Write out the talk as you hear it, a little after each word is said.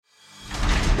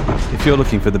If you're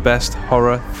looking for the best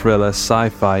horror, thriller,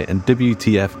 sci-fi and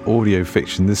WTF audio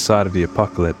fiction this side of the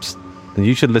apocalypse, then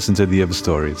you should listen to The Other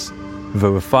Stories. With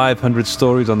over 500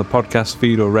 stories on the podcast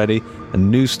feed already and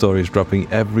new stories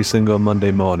dropping every single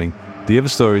Monday morning, The Other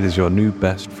Stories is your new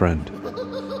best friend.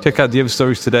 Check out The Other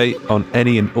Stories today on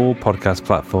any and all podcast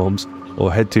platforms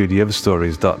or head to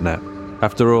theotherstories.net.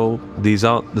 After all, these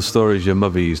aren't the stories your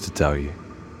mother used to tell you.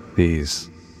 These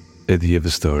are The Other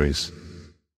Stories.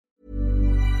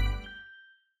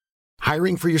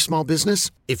 Hiring for your small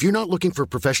business? If you're not looking for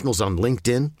professionals on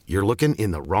LinkedIn, you're looking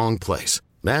in the wrong place.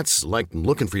 That's like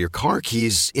looking for your car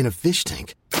keys in a fish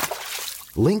tank.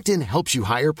 LinkedIn helps you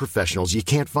hire professionals you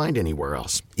can't find anywhere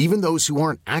else, even those who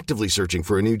aren't actively searching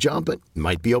for a new job but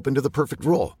might be open to the perfect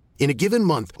role. In a given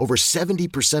month, over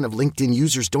 70% of LinkedIn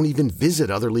users don't even visit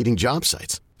other leading job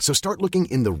sites. So start looking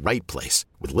in the right place.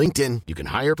 With LinkedIn, you can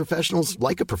hire professionals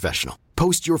like a professional.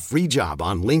 Post your free job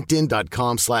on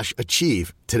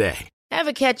linkedin.com/achieve today.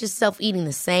 Ever catch yourself eating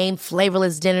the same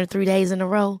flavorless dinner 3 days in a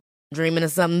row? Dreaming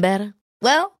of something better?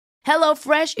 Well,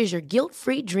 HelloFresh is your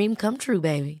guilt-free dream come true,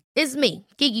 baby. It's me,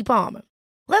 Keke Palmer.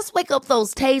 Let's wake up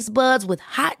those taste buds with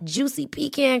hot, juicy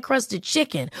pecan-crusted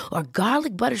chicken or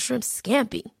garlic butter shrimp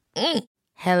scampi.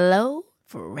 Hello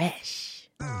Fresh.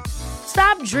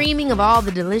 Stop dreaming of all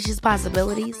the delicious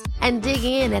possibilities and dig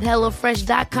in at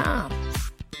HelloFresh.com.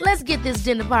 Let's get this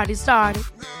dinner party started.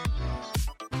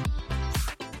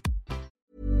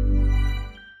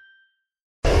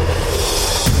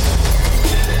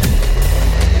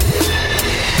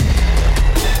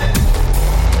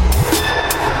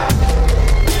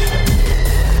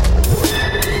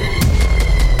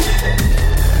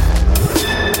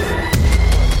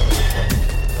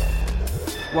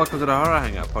 Welcome to the Horror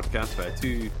Hangout podcast, where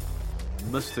two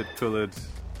mustard-coloured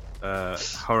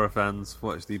horror fans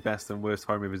watch the best and worst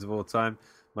horror movies of all time.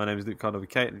 My name is Luke Connor with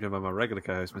Kate, and I'm joined by my regular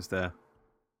co-host,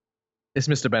 It's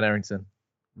Mr. Ben Errington.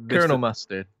 Colonel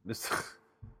Mustard. Yes,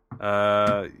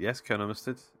 Colonel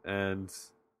Mustard. And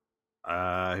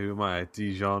who am I?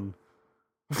 Dijon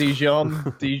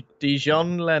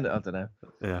Leonard. I don't know.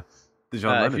 Yeah.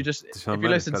 Dijon Leonard. If you're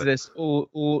listening to this,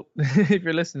 if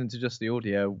you're listening to just the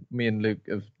audio, me and Luke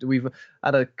we've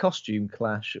had a costume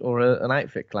clash or an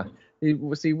outfit clash.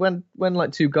 See, when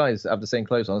like two guys have the same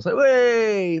clothes on, it's like,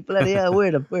 "Way, bloody hell,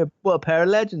 what a pair of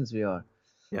legends we are!"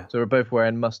 Yeah. So we're both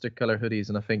wearing mustard color hoodies,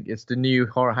 and I think it's the new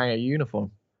Horror Hangout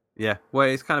uniform. Yeah. Well,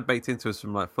 it's kind of baked into us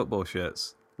from like football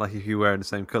shirts. Like if you're wearing the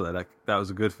same color, like that was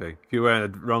a good thing. If you're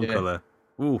wearing the wrong color,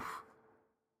 oof.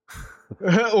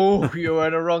 Oh, you're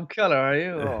wearing the wrong colour, are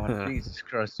you? Oh, Jesus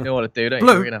Christ. You know what to do, don't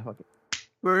Blue. you?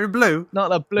 We're in blue.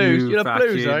 Not the blues. You're the fucking-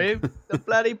 blues, are you? The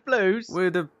bloody blues. We're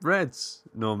the reds,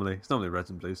 normally. It's normally reds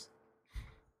and blues.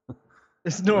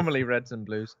 It's normally reds and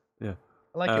blues. Yeah.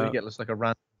 I like it when you get just like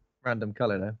a random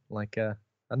colour, though. Like a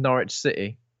Norwich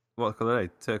City. What colour are they?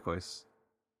 Turquoise.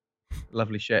 A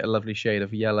lovely shade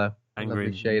of yellow. Angry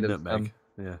lovely shade nutmeg.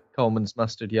 of Yeah. Coleman's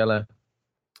mustard yellow.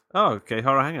 Oh, okay.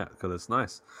 Horror Hangout colours.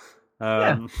 Nice.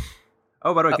 Yeah.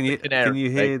 Oh, by the way, Up can the you canary,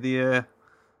 hear the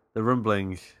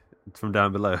rumbling from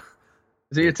down below?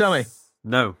 Is it your tummy?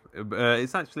 No,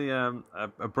 it's actually I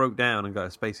broke down and got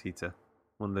a space heater,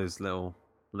 one of those little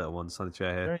ones on the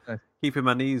chair here, Very nice. keeping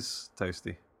my knees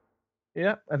toasty.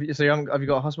 Yeah. Have you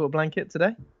got a hospital blanket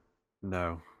today?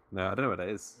 No, I don't know what that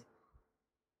is.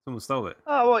 Someone stole it.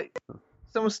 Oh, what?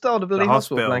 Someone stole the bloody The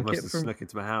hospital hospital blanket must have snuck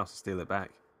into my house to steal it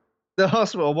back. The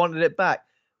hospital wanted it back.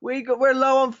 We're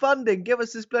low on funding. Give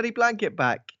us this bloody blanket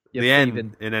back. The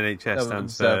N in NHS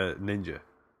stands for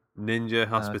Ninja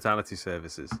Hospitality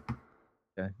Services.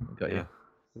 Okay, got you. Yeah,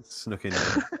 it snuck in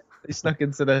there. They snuck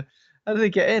into the. How did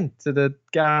they get in to the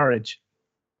garage?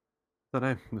 I don't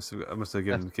know. I must have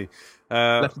given them the key.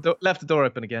 Left the door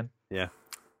open again. Yeah.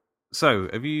 So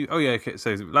have you? Oh yeah. Okay.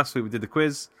 So last week we did the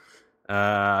quiz.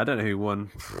 I don't know who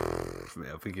won.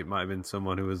 I think it might have been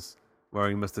someone who was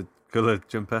wearing a mustard-coloured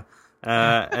jumper.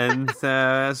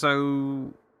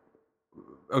 So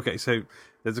okay. So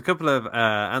there's a couple of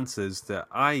answers that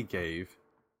I gave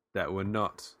that were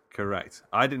not correct.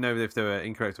 I didn't know if they were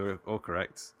incorrect or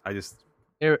correct.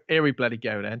 Here we bloody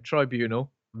go then.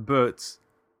 Tribunal. But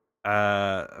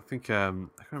I think I can't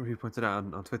remember who pointed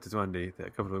out on Twitter to Andy that a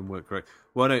couple of them weren't correct.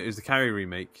 Well, no, it was the Carrie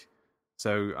remake.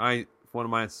 So one of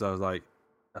my answers, I was like,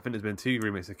 I think there's been 2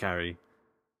 remakes of Carrie,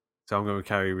 so I'm going with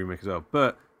Carrie remake as well.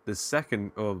 But the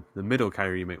second or the middle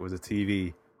Carrie remake was a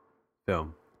TV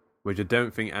film, which I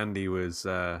don't think Andy was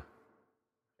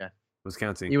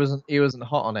counting. He wasn't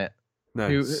hot on it.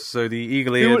 No. So the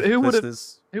eagle-eared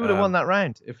listeners. Who would have won that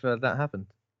round if that happened?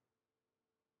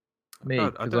 Me,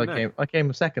 because I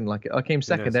came second. I came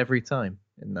second every time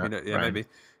in that. Yeah, round. maybe.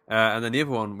 And then the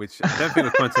other one, which I don't think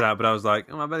was pointed out, but I was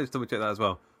like, I better just double check that as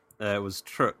well. Was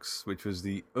Trucks, which was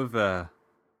the other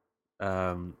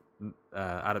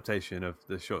adaptation of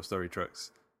the short story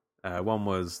Trucks. One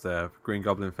was the Green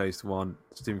Goblin faced one.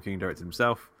 Stephen King directed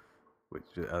himself, which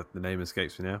the name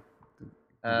escapes me now.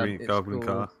 Green Goblin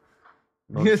car.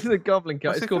 It's the Goblin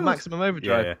car. It's called Maximum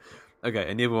Overdrive. Yeah. Okay,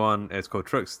 and the other one is called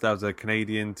Trucks. That was a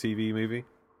Canadian TV movie.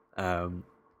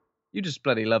 You just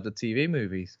bloody love the TV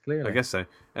movies, clearly. I guess so.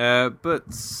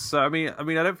 But so I mean, I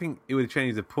don't think it would have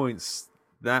changed the points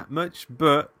that much.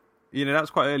 But that was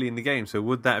quite early in the game. So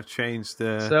would that have changed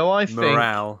the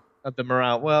morale? The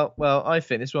morale. Well, I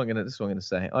think this is what I'm gonna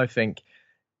say. I think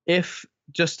if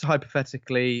just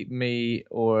hypothetically me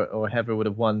or Heather would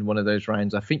have won one of those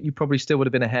rounds, I think you probably still would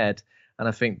have been ahead. And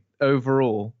I think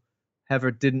overall, Heather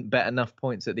didn't bet enough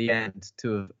points at the end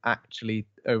to have actually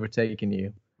overtaken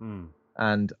you.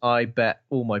 And I bet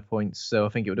all my points, so I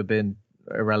think it would have been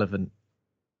irrelevant,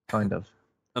 kind of.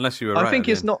 Unless you were right. I think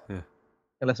it's not. Yeah.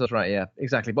 Unless I was right, yeah,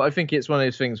 exactly. But I think it's one of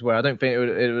those things where I don't think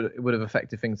it would have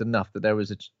affected things enough that there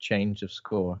was a change of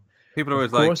score. People are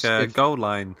always like, Gold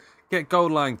Line. Get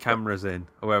Gold Line cameras in,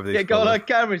 or whatever they get Gold Line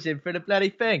cameras in for the bloody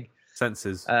thing.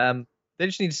 Sensors. They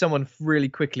just need someone really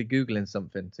quickly Googling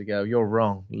something to go, you're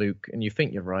wrong, Luke, and you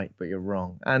think you're right, but you're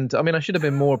wrong. And I mean, I should have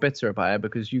been more bitter about it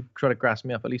because you tried to grass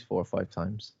me up at least 4 or 5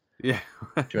 times. Yeah.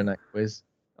 During that quiz.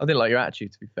 I didn't like your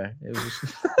attitude, to be fair. It was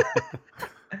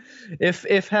just...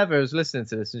 if Heather is listening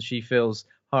to this and she feels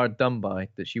hard done by,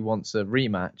 that she wants a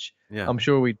rematch, I'm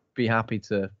sure we'd be happy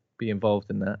to be involved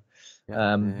in that.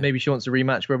 Maybe she wants a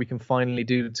rematch where we can finally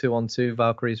do the 2-on-2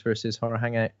 Valkyries versus Horror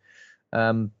Hangout.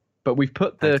 But we've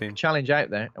put the challenge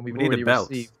out there, and we need a belt.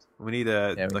 Received. We need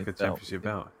a championship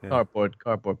belt. Yeah.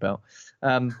 Cardboard belt.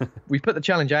 We've put the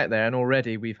challenge out there, and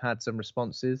already we've had some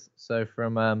responses. So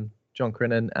from John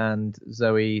Crinan and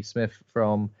Zoe Smith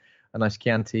from A Nice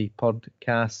Chianti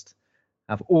podcast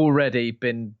have already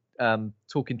been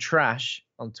talking trash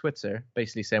on Twitter,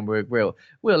 basically saying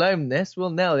we'll own this, we'll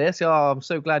nail this. Oh, I'm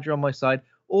so glad you're on my side.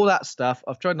 All that stuff.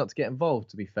 I've tried not to get involved,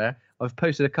 to be fair. I've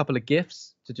posted a couple of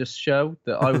GIFs to just show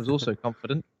that I was also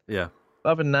confident. Yeah.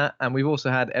 Other than that, and we've also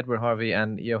had Edward Harvey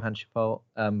and Johan Chappell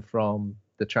from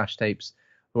the Trash Tapes,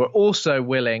 who are also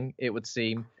willing, it would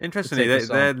seem. Interestingly,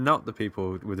 they're not the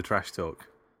people with the trash talk.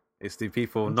 It's the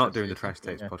people not doing the Trash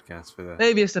Tapes podcast.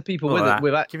 Maybe it's the people with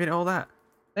it. Giving it all that.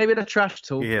 Maybe the trash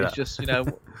talk is just,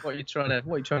 what you're trying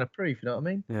to prove. You know what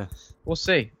I mean? Yeah. We'll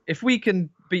see. If we can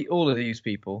beat all of these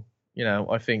people,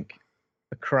 I think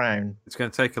a crown. It's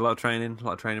going to take a lot of training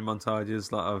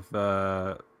montages, a lot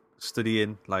of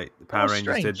studying, like the Power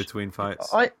Rangers did between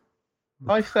fights. I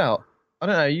felt, I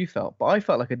don't know how you felt, but I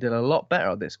felt like I did a lot better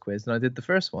at this quiz than I did the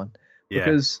first one. Yeah.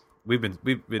 Because we've been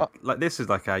like, this is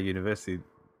like our university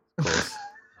course.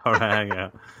 Horror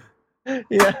Hangout.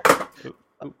 Yeah.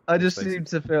 I just seem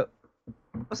to feel.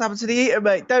 What's happened to the heater,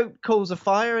 mate? Don't cause a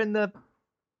fire in the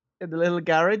little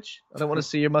garage. I don't want to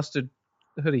see your mustard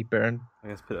hoodie burn. I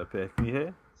guess put it up here. Can you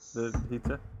hear the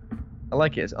heater? I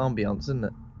like it. It's ambience, isn't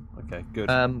it? Okay, good.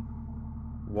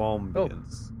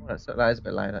 Warmbience. Oh, that is a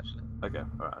bit loud, actually. Okay,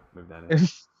 all right. Move down here.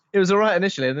 It was all right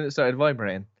initially, and then it started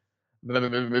vibrating.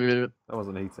 That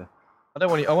wasn't a heater. I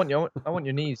want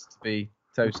your knees to be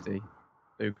toasty,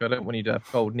 Luke. I don't want you to have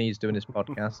cold knees doing this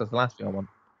podcast. That's the last thing I want.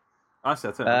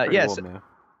 Actually, I think warm now.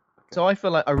 So I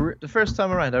feel like the first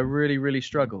time around, I really, really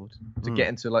struggled to get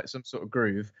into like some sort of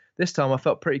groove. This time, I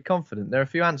felt pretty confident. There are a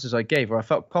few answers I gave where I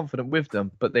felt confident with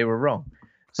them, but they were wrong.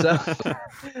 So,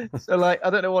 like, I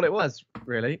don't know what it was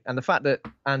really. And the fact that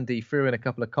Andy threw in a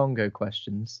couple of Congo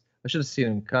questions, I should have seen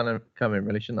him kind of coming,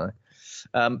 really, shouldn't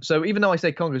I? So even though I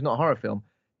say Congo is not a horror film,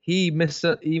 he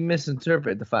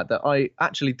misinterpreted the fact that I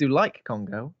actually do like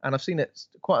Congo, and I've seen it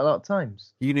quite a lot of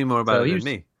times. You knew more about it than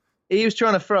me. He was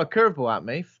trying to throw a curveball at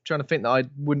me, trying to think that I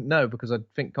wouldn't know because I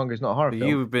think Congo's not a horror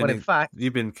film. In fact,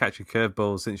 you've been catching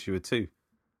curveballs since you were 2.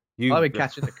 I've been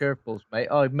catching the curveballs, mate.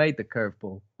 I've made the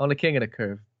curveball. I'm the king of the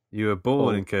curve. You were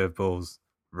born in curveballs,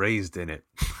 raised in it,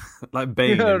 like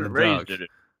Bane in the dark. In it.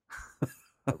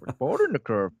 I was born in the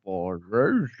curveball,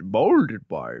 raised, molded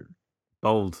by it.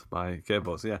 Bold by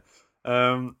curveballs, yeah.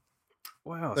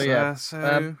 Wow.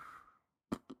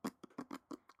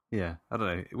 Yeah, I don't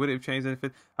know. Would it have changed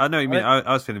anything? I know what you mean.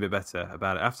 I was feeling a bit better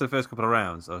about it. After the first couple of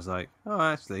rounds, I was like, oh,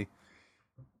 actually,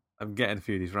 I'm getting a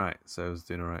few of these right, so I was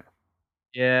doing all right.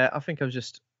 Yeah, I think I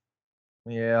just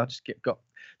got.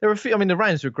 There were a few. I mean, the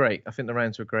rounds were great. I think the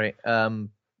rounds were great.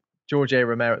 George A.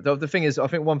 Romero. The thing is, I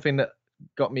think one thing that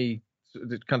got me,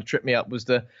 that kind of tripped me up, was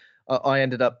I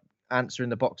ended up answering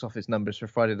the box office numbers for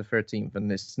Friday the 13th, and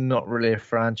it's not really a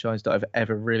franchise that I've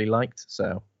ever really liked.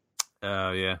 So.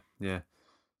 Oh yeah.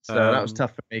 So that was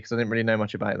tough for me because I didn't really know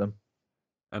much about them.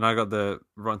 And I got the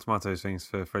Rotten Tomatoes things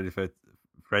for Friday the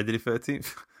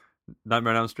 13th,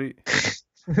 Nightmare on Elm Street.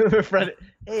 Freddy,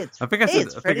 I think I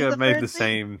made the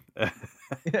same.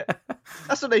 Yeah.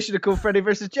 That's what they should have called Freddy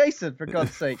versus Jason, for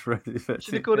God's sake. Friday the 13th,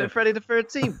 Should have called it Freddy the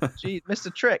 13th. Gee,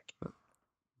 Mr. Trick.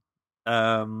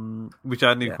 Which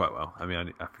I knew quite well. I mean, I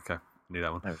think I knew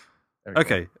that one.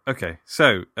 Okay. So,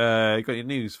 you got your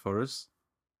news for us?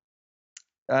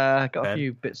 Got Ben? a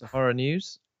few bits of horror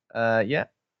news. Yeah.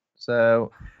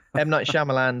 So, M. Night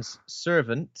Shyamalan's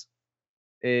Servant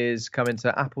is coming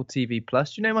to Apple TV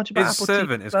Plus. Do you know much about His Apple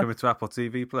Servant TV is Plus? coming to Apple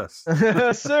TV Plus.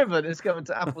 Servant is coming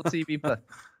to Apple TV Plus.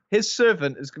 His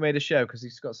Servant has made a show because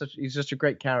he's such a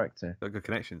great character. Got good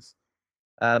connections.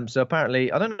 So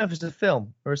apparently, I don't know if it's a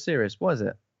film or a series. What is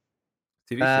it?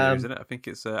 TV series, isn't it? I think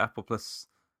it's Apple Plus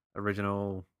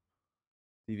original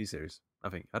TV series. I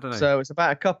don't know. So it's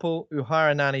about a couple who hire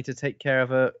a nanny to take care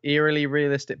of a eerily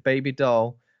realistic baby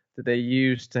doll that they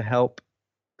use to help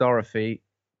Dorothy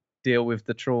deal with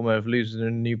the trauma of losing a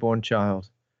newborn child.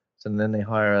 So then they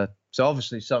hire a. So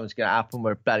obviously something's gonna happen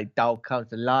where a bloody doll comes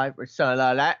to life or something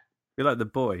like that. You're like The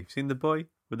Boy. You seen The Boy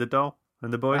with the doll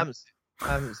and the boy? I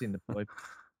haven't seen the boy.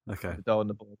 Okay. The doll and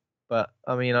the boy. But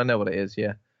I mean, I know what it is.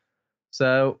 Yeah.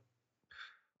 So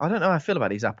I don't know how I feel about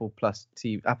these Apple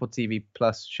TV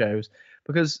Plus shows,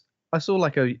 because I saw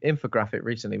like a infographic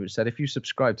recently which said if you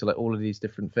subscribe to like all of these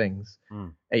different things,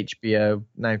 HBO,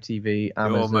 Now TV,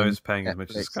 Amazon, You're almost paying as much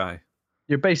Netflix, as Sky.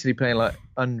 you're basically paying like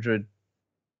 £100,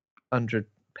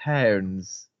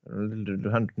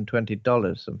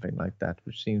 $120, something like that,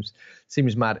 which seems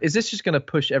mad. Is this just going to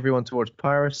push everyone towards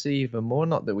piracy even more?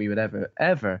 Not that we would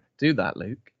ever do that,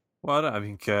 Luke. Well, I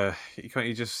think can't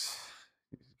you just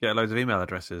get loads of email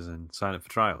addresses and sign up for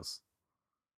trials?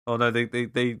 Oh no,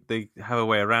 they have a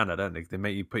way around it, don't they? They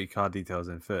make you put your card details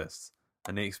in first,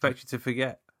 and they expect you to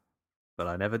forget. But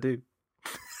I never do.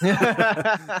 They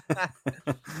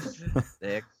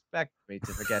expect me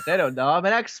to forget. They don't know I'm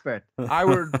an expert. I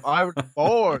was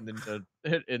born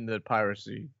in the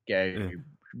piracy game,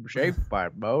 shaped by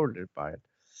it, molded by it.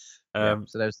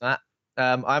 So there's that. I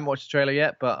haven't watched the trailer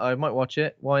yet, but I might watch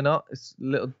it. Why not? It's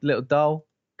little doll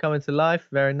coming to life.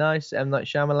 Very nice. M. Night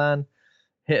Shyamalan.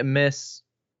 Hit and miss.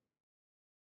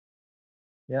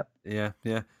 Yep. Yeah.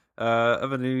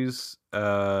 Other news,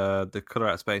 the Colour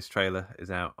Out Space trailer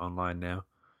is out online now.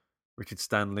 Richard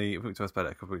Stanley, I think we talked about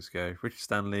it a couple of weeks ago. Richard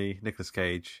Stanley, Nicolas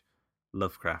Cage,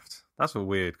 Lovecraft. That's a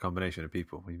weird combination of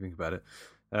people when you think about it.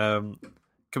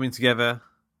 Coming together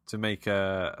to make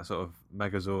a sort of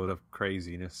megazord of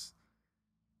craziness.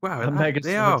 Wow,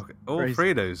 they are. All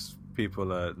three of those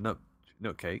people are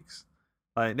nutcakes.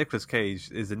 Like, Nicolas Cage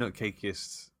is the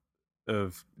nutcakiest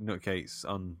of nutcakes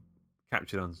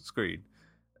captured on screen.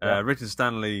 Yeah. Richard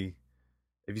Stanley,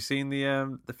 have you seen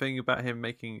the thing about him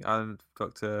making Island of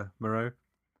Dr. Moreau?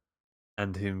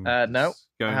 And him no,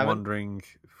 going wandering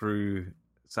through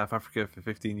South Africa for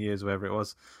 15 years, whatever it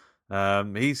was.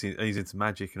 He's into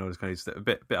magic and all this kind of stuff. A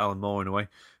bit Alan Moore in a way.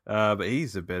 But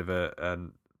he's a bit of a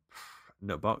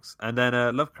nutbox. And then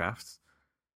Lovecraft,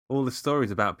 all the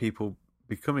stories about people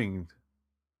becoming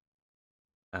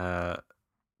nut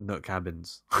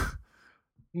cabins.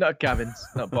 Nut cabins,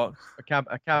 nut box. A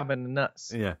cabin of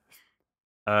nuts. Yeah.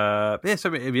 So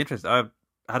it'd be interesting. I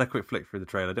had a quick flick through the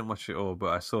trailer. I didn't watch it all,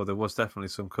 but I saw there was definitely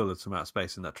some colour, some outer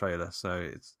space in that trailer. So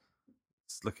it's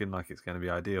looking like it's going to be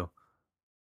ideal.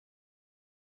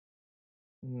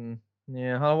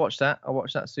 Yeah, I'll watch that. I'll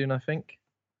watch that soon, I think.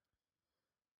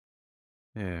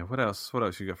 Yeah. What else? What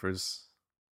else you got for us?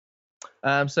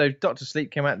 So Doctor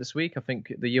Sleep came out this week. I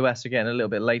think the US are getting a little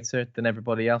bit later than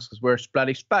everybody else because we're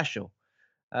bloody special.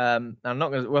 I'm not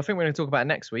going to. Well, I think we're going to talk about it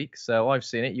next week. So I've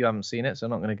seen it. You haven't seen it, so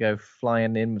I'm not going to go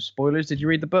flying in with spoilers. Did you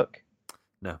read the book?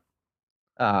 No.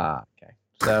 Okay.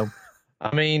 So,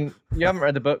 I mean, you haven't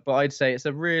read the book, but I'd say it's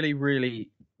a really, really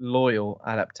loyal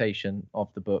adaptation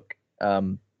of the book.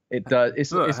 It does.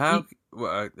 So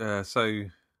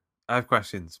I have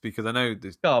questions because I know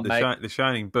the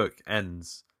Shining book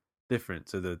ends different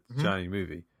to the Shining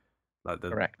movie. Like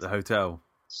the hotel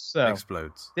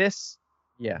explodes.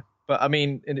 Yeah. But I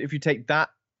mean, if you take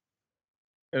that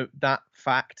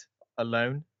fact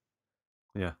alone,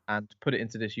 and put it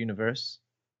into this universe,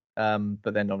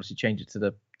 but then obviously change it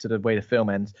to the way the film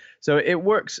ends. So it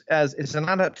works as it's an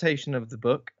adaptation of the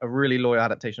book, a really loyal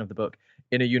adaptation of the book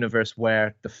in a universe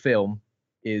where the film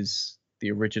is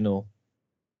the original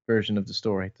version of the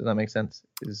story. Does that make sense?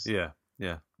 Yeah.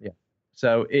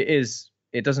 So it is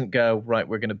it doesn't go right.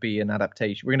 We're going to be an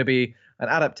adaptation. We're going to be an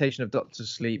adaptation of Doctor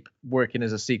Sleep working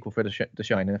as a sequel for The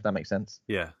Shining, if that makes sense.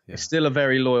 Yeah. It's still a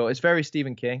very loyal. It's very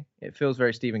Stephen King. It feels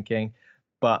very Stephen King,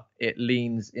 but it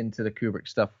leans into the Kubrick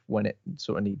stuff when it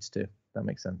sort of needs to. If that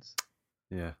makes sense.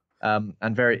 Yeah.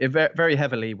 And very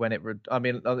heavily when it. I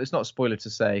mean, it's not a spoiler to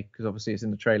say because obviously it's in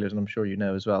the trailers, and I'm sure you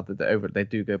know as well that they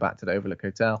do go back to the Overlook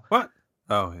Hotel. What?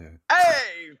 Oh yeah.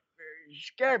 Hey, you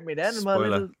scared me then.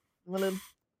 Spoiler. My little. Did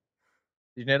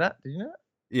you know that?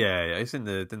 Yeah. It's in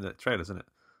the trailers, isn't it?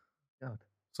 God.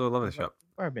 So I love the shop.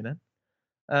 Scared me then.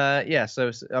 Yeah.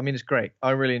 So I mean, it's great.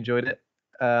 I really enjoyed it.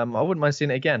 I wouldn't mind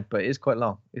seeing it again, but it is quite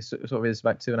long. It sort of is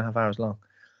about 2.5 hours long.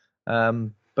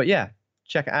 But yeah,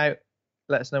 check it out.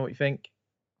 Let us know what you think.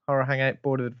 Horror Hangout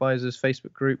Board of Advisors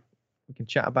Facebook group. We can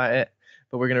chat about it,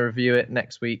 but we're going to review it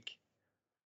next week.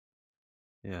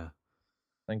 Yeah.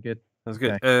 Sound good? That's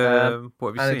good. Okay.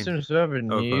 What have And you in seen? terms of other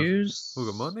news, We've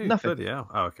got more news. nothing. Bloody hell.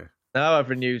 Oh, okay. No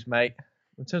other news, mate.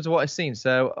 In terms of what I've seen,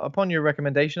 so upon your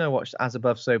recommendation, I watched As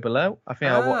Above, So Below. I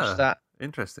think I watched that.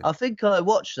 Interesting. I think I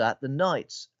watched that the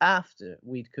nights after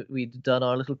we'd done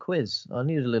our little quiz. I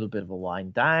needed a little bit of a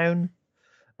wind down.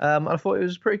 I thought it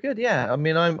was pretty good. Yeah, I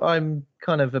mean, I'm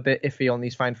kind of a bit iffy on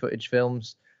these found footage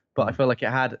films, but I feel like it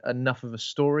had enough of a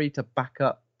story to back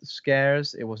up the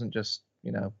scares. It wasn't just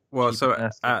Well, cheap so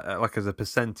and nasty. like as a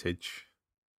percentage,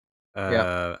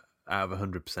 out of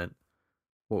 100%,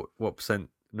 what percent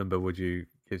number would you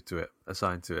give to it?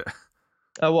 Assign to it?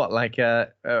 Oh, what, like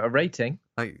a rating?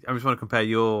 Like, I just want to compare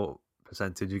your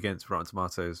percentage against Rotten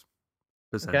Tomatoes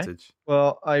percentage.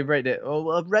 Well, I rated it.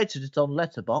 Well, I've rated it on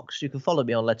Letterboxd. You can follow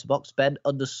me on Letterboxd,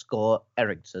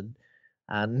 Ben_Errington,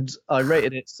 and I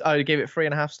rated it. I gave it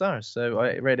 3.5 stars. So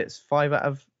I rated it 3 out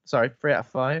of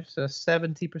 5. So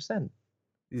 70%.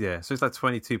 Yeah, so it's like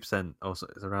 22%. Also,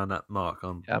 it's around that mark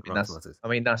on Rotten Tomatoes. I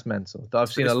mean, that's mental.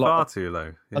 I've seen It's a lot. far too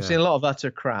low. Yeah. I've seen a lot of utter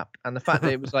crap, and the fact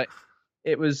that it was like,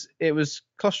 it was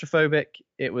claustrophobic.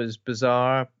 It was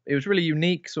bizarre. It was really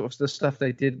unique. Sort of the stuff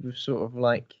they did was sort of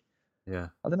like. Yeah.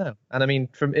 I don't know. And I mean,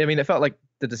 it felt like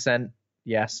The Descent,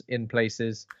 yes, in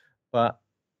places, but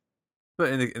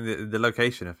in the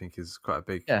location, I think is quite a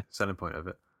big selling point of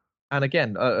it. And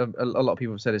again, a lot of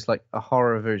people have said it's like a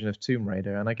horror version of Tomb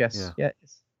Raider, and I guess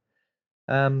it's.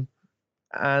 And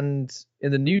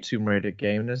in the new Tomb Raider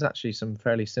game, there's actually some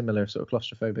fairly similar sort of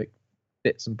claustrophobic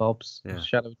bits and bobs. Yeah.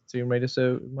 Shadow of the Tomb Raider,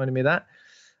 so it reminded me of that.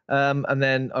 And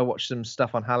then I watched some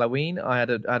stuff on Halloween. I had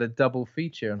a double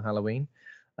feature on Halloween.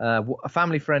 A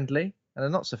family friendly and a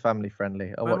not so family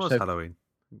friendly. When was Halloween?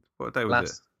 What day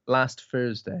was it? Last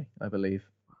Thursday, I believe.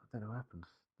 I don't know what happened.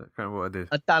 I can't remember what I did.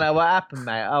 I don't know what happened,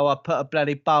 mate. Oh, I put a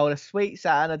bloody bowl of sweets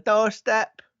out on the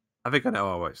doorstep. I think I know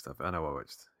what I watched.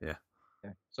 Yeah.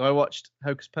 So I watched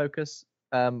Hocus Pocus.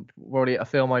 Probably a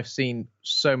film I've seen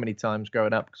so many times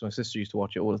growing up because my sister used to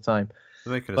watch it all the time.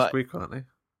 They're making a squeakle, aren't they?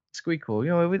 Squeakle,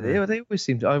 they always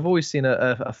seem to. I've always seen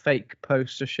a fake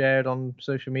poster shared on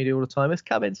social media all the time. It's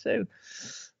coming soon.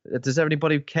 Does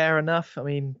everybody care enough? I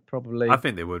mean, probably. I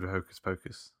think they would with Hocus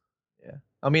Pocus. Yeah,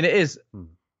 I mean, it is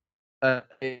a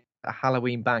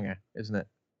Halloween banger, isn't it?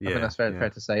 I think that's fair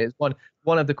to say. It's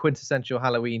one of the quintessential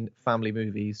Halloween family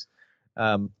movies.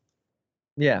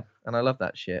 Yeah, and I love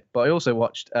that shit. But I also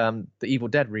watched the Evil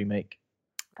Dead remake,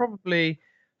 probably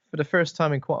for the first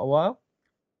time in quite a while.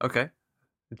 Okay.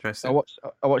 Interesting.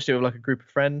 I watched it with like a group of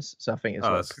friends, so I think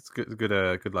it's it's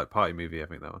good like party movie. I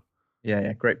think that one.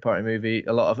 Yeah, great party movie.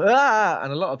 A lot of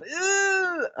and a lot of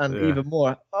and even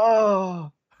more.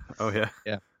 Oh yeah.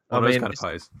 Yeah. One of those kind of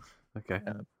parties. Okay.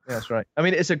 Yeah, that's right. I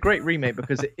mean, it's a great remake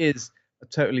because it is a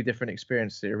totally different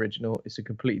experience to the original. It's a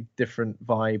completely different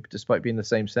vibe, despite being the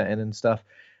same setting and stuff.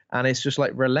 And it's just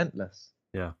like relentless.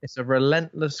 Yeah. It's a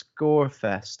relentless gore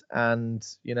fest, and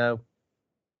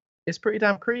it's pretty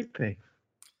damn creepy.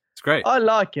 It's great. I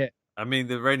like it. I mean,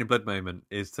 the Rain of Blood moment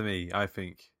is, to me, I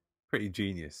think, pretty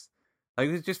genius. Like,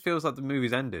 it just feels like the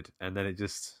movie's ended, and then it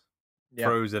just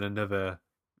throws in another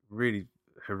really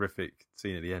horrific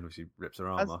scene at the end, where she rips her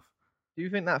arm off. Do you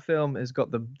think that film has got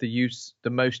the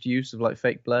most use of like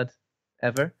fake blood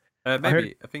ever?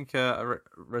 Maybe. I think I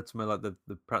read somewhere like the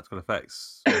practical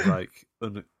effects was like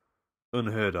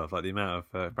unheard of, like the amount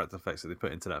of practical effects that they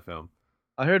put into that film.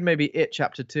 I heard maybe It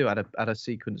Chapter 2 had a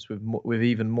sequence with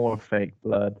even more fake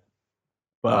blood.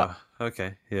 But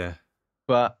okay, yeah.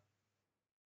 But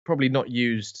probably not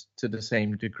used to the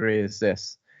same degree as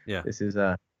this. Yeah. This is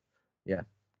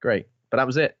great. But that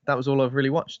was it. That was all I've really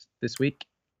watched this week.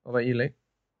 What about you, Luke?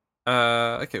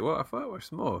 Okay, well, I thought I watched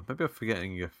some more. Maybe I'm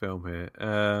forgetting a film here.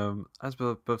 As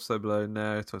Above, So Below.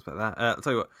 No, I talked about that. I'll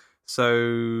tell you what. So,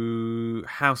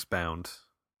 Housebound.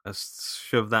 I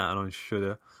shoved that on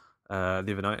Shudder.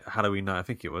 the other night, Halloween night, I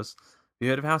think it was. Have you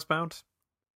heard of Housebound?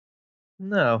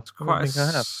 No, It's I don't think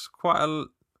I have. quite a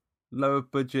lower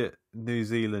budget New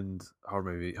Zealand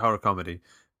horror comedy,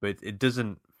 but it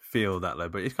doesn't feel that low.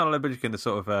 But it's kind of low budget in the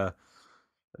sort of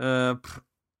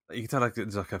you can tell like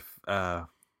it's like a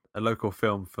local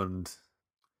film fund,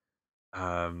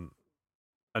 a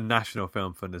national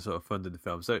film fund is sort of funded the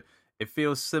film, so it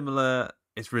feels similar.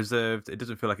 It's reserved. It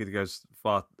doesn't feel like it goes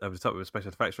far over the top with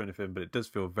special effects or anything, but it does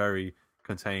feel very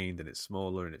contained, and it's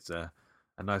smaller, and it's a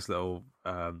nice little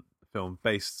film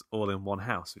based all in one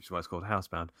house, which is why it's called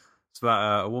Housebound. It's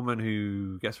about a woman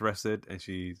who gets arrested, and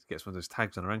she gets one of those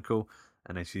tags on her ankle,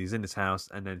 and then she's in this house,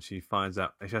 and then she finds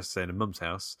out she has to stay in her mum's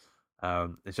house. She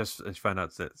finds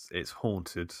out that it's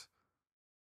haunted.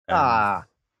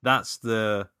 That's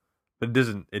the. But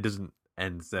it doesn't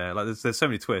end there. Like there's so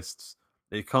many twists.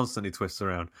 It constantly twists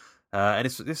around, and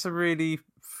it's a really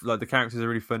like the characters are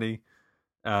really funny.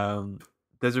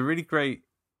 There's a really great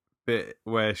bit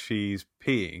where she's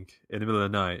peeing in the middle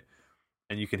of the night,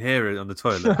 and you can hear it on the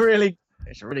toilet.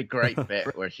 It's a really great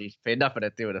bit where she's nothing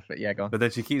to do with it. Yeah, go on. But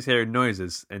then she keeps hearing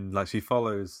noises, and like she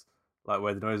follows like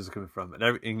where the noises are coming from,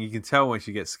 and you can tell when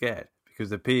she gets scared because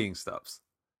the peeing stops,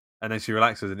 and then she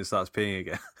relaxes and it starts peeing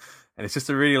again, and it's just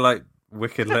a really like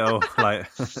wicked little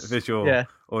like visual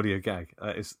audio gag.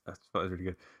 I thought it was really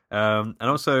good. And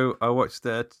also I watched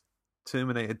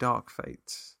Terminator: Dark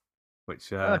Fate,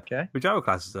 which I would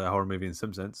class as a horror movie in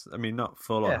some sense. I mean, not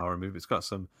full on horror movie. It's got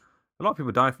a lot of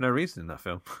people die for no reason in that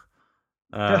film.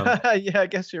 I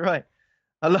guess you're right.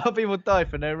 A lot of people die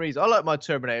for no reason. I like my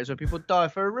Terminators where people die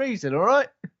for a reason. All right.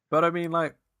 But I mean,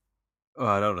 like,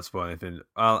 I don't want to spoil anything.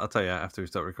 I'll tell you after we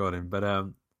start recording. But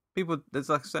there's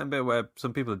like a certain bit where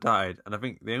some people have died, and I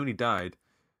think they only died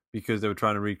because they were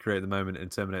trying to recreate the moment in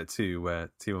Terminator 2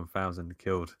 where T-1000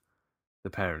 killed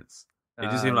the parents. It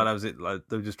just seemed like that was it. Like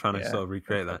they were just trying to sort of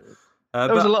recreate that.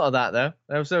 There was a lot of that, though.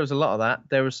 There was a lot of that.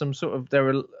 There was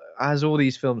as all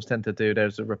these films tend to do,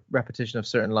 there's a repetition of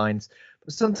certain lines,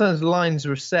 but sometimes lines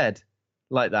were said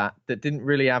like that didn't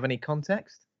really have any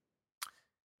context.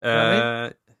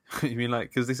 You mean like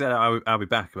because they said I'll be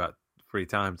back about 3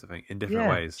 times, I think, in different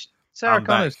ways. Sarah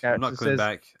Connor's character I'm not coming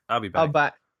back. I'll be back. I'm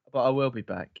back, but I will be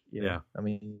back. You know? I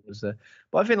mean,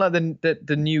 but I think like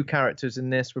the new characters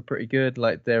in this were pretty good.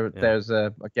 Like there's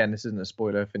again, this isn't a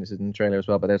spoiler. I think this is in the trailer as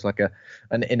well. But there's like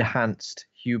an enhanced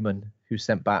human who's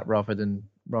sent back rather than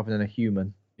a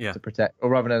human to protect, or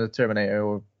rather than a Terminator,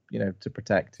 or to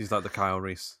protect. He's like the Kyle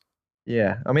Reese.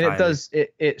 Yeah, I mean,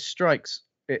 it strikes.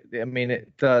 I mean,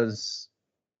 it does.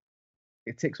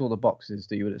 It ticks all the boxes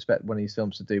that you would expect one of these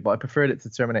films to do, but I preferred it to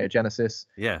Terminator Genesis.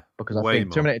 Yeah, because I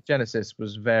think Terminator Genesis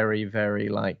was very, very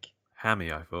like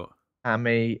hammy. I thought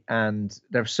hammy, and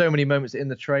there were so many moments in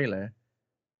the trailer.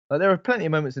 Like there were plenty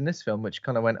of moments in this film which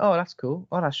kind of went, "Oh, that's cool.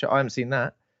 Oh, that's I haven't seen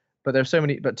that." But there's so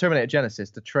many. But Terminator Genesis,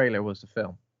 the trailer was the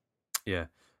film. Yeah,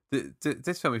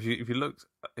 this film, if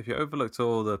you overlooked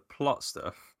all the plot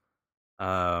stuff,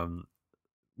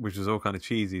 which was all kind of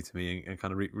cheesy to me and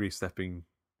kind of retreading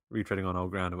on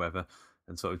old ground or whatever,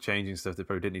 and sort of changing stuff that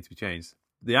probably didn't need to be changed.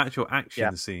 The actual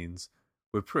action scenes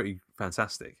were pretty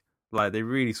fantastic. Like they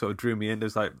really sort of drew me in.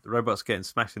 There's like robots getting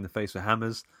smashed in the face with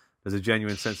hammers. There's a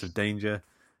genuine sense of danger.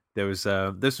 There's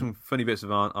some funny bits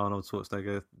of Arnold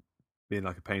Schwarzenegger being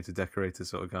like a painter decorator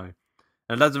sort of guy.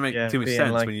 And it doesn't make too much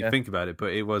sense when you think about it,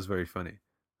 but it was very funny.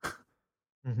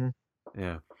 Mm-hmm.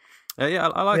 Yeah.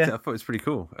 I liked it. I thought it was pretty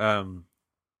cool. I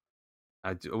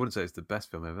wouldn't say it's the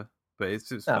best film ever, but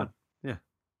it's fun. Yeah.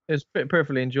 It was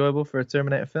perfectly enjoyable for a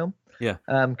Terminator film. Yeah.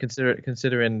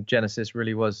 Considering Genesis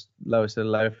really was lowest of the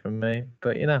low from me,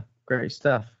 but great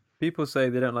stuff. People say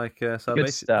they don't like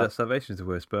Salvation. That Salvation's the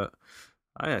worst, but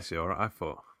I actually alright. I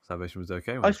thought Salvation was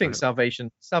okay. I think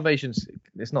Salvation's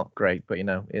it's not great, but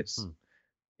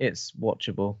it's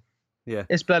watchable. Yeah.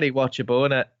 It's bloody watchable,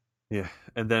 isn't it? Yeah.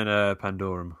 And then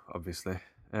Pandorum, obviously.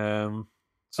 Pandorum.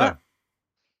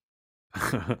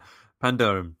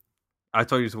 I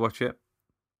told you to watch it.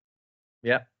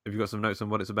 Yeah. Have you got some notes on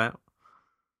what it's about?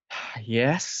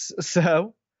 Yes.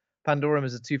 So, Pandorum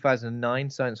is a 2009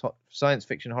 science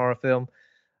fiction horror film.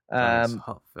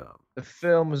 Hot film. The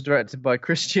film was directed by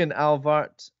Christian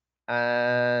Alvart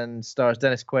and stars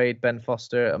Dennis Quaid, Ben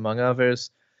Foster, among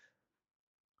others.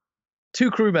 2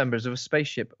 crew members of a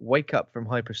spaceship wake up from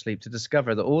hypersleep to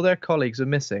discover that all their colleagues are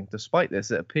missing. Despite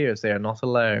this, it appears they are not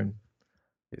alone.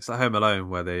 It's like Home Alone,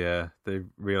 where they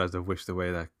realise they've wished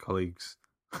away their colleagues.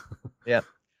 Yeah.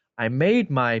 I made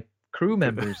my crew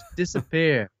members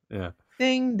disappear. Yeah.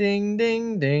 Ding, ding,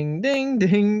 ding, ding, ding,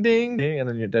 ding, ding, ding. And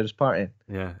then they're just partying.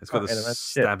 Yeah, it's got the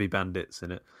stabby bandits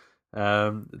in it.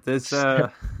 There's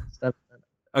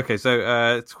Okay, so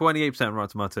 28% Rotten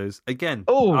Tomatoes. Again,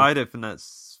 Oh, I don't think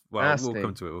that's... Well, nasty. we'll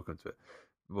come to it.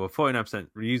 Well, 49%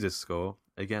 user score.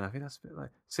 Again, I think that's a bit like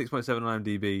 6.7 on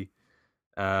IMDb.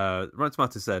 Rotten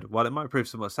Tomatoes said, while it might prove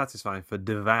somewhat satisfying for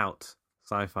devout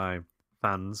sci-fi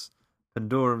fans,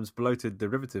 Pandorum's bloated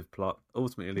derivative plot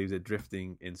ultimately leaves it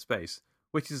drifting in space,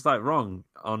 which is like wrong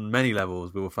on many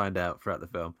levels. We will find out throughout the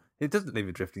film. It doesn't leave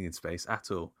it drifting in space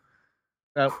at all.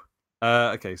 No.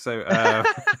 Okay, so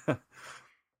oh,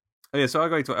 yeah, so I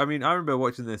go to. I mean, I remember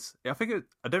watching this. I don't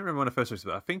remember when I first watched it,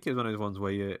 but I think it was one of those ones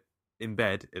where you're in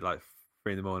bed at like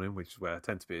 3 a.m, which is where I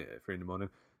tend to be at 3 a.m,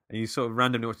 and you sort of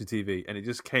randomly watching TV, and it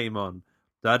just came on.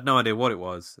 So I had no idea what it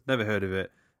was, never heard of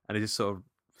it, and I just sort of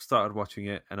started watching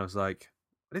it, and I was like,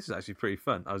 "This is actually pretty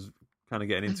fun." I was kind of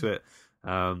getting into it,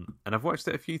 and I've watched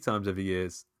it a few times over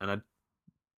years, and I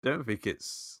don't think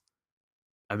it's.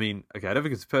 I mean, okay, I don't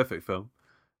think it's a perfect film,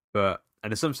 and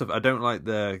there's some stuff I don't like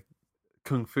the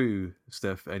kung fu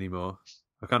stuff anymore.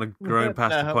 I've kind of grown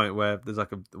past the point where there's like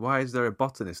why is there a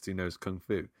botanist who knows kung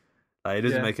fu? Like, it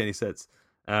doesn't make any sense.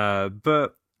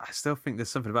 But I still think there's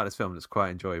something about this film that's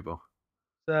quite enjoyable.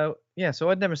 So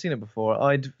I'd never seen it before.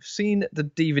 I'd seen the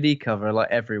DVD cover like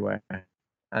everywhere,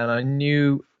 and I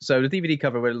knew. So the DVD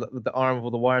cover with the arm with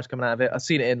all the wires coming out of it, I've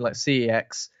seen it in like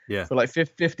CEX for like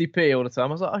 50p all the time.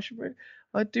 I was like,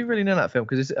 I do really know that film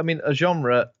because a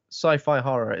genre, sci-fi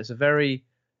horror, it's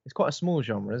quite a small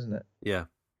genre, isn't it? Yeah.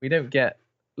 We don't get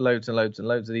loads and loads and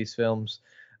loads of these films.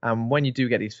 And when you do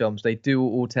get these films, they do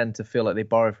all tend to feel like they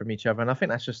borrow from each other. And I think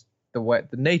that's just the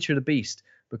nature of the beast.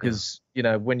 Because,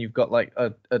 when you've got like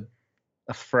a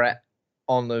threat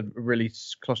on a really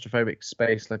claustrophobic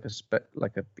space, like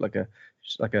a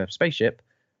spaceship.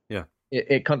 Yeah.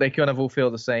 They kind of all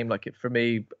feel the same. Like for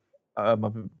me, I've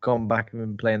gone back and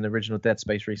been playing the original Dead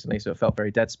Space recently, so it felt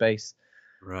very Dead Space.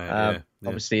 Right.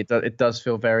 Obviously, it does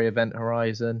feel very Event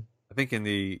Horizon. I think in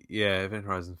the Event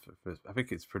Horizon, I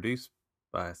think it's produced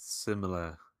by a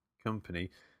similar company.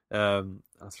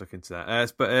 Let's look into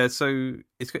that. So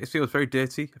it feels very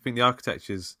dirty. I think the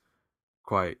architecture's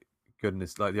quite good, and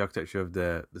it's like the architecture of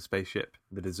the spaceship,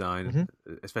 the design,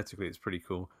 aesthetically, it's pretty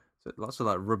cool. So lots of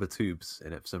like rubber tubes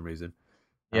in it for some reason.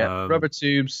 Yeah, rubber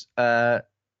tubes,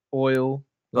 oil.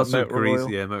 Lots of grease,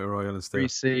 oil. Motor oil and stuff.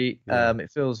 Greasy.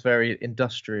 It feels very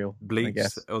industrial. Bleach. I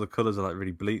guess. All the colours are like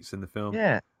really bleached in the film.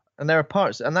 Yeah, and there are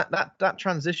parts, and that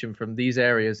transition from these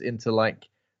areas into like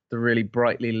the really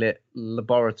brightly lit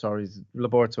laboratories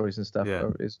and stuff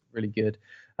is really good.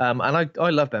 And I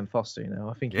love Ben Foster.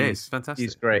 I think he's fantastic.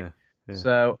 He's great. Yeah.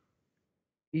 So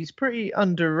he's pretty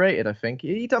underrated, I think.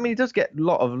 He does get a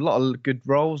lot of good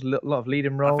roles, a lot of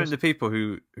leading roles. I think the people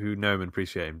who know him and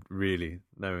appreciate him really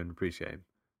know and appreciate him.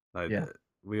 Like,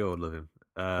 we all love him.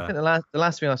 I think the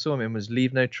last thing I saw him in was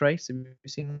Leave No Trace. Have you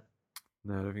seen that?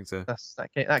 No, I don't think so.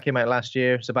 That came out last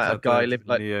year. It's about a guy living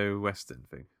like neo-western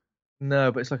thing.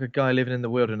 No, but it's like a guy living in the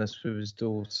wilderness with his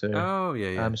daughter. Oh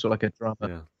yeah. Sort of like a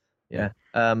drama. Yeah.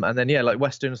 And then like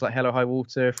westerns like Hello High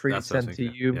Water, Freedom Sense of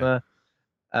Humor.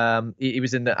 He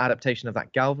was in the adaptation of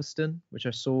that Galveston, which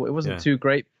I saw. It wasn't too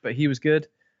great, but he was good.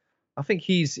 I think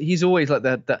he's always like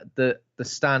the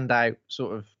standout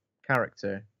sort of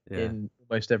character in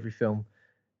almost every film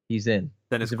he's in.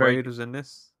 Dennis Quaid was in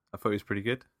this. I thought he was pretty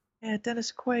good. Yeah,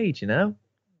 Dennis Quaid. I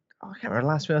can't remember the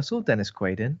last film I saw Dennis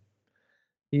Quaid in.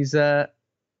 He's I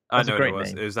know what it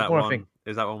was. It was that one.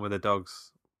 Is that one where the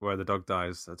dog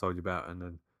dies? I told you about, and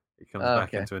then he comes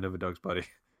back into another dog's body.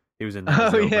 He was in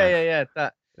that. Oh yeah.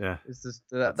 That is just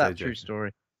that true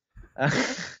story.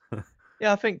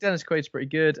 I think Dennis Quaid's pretty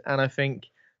good, and I think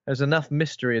there's enough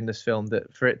mystery in this film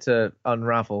that for it to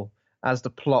unravel as the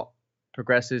plot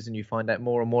progresses and you find out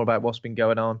more and more about what's been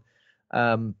going on.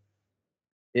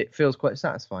 It feels quite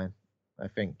satisfying. I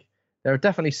think there are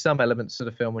definitely some elements of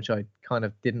the film which I kind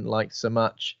of didn't like so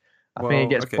much. I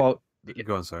think it gets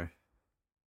Go on, sorry.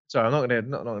 Sorry, I'm not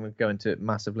gonna go into it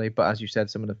massively, but as you said,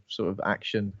 some of the sort of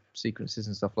action sequences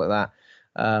and stuff like that,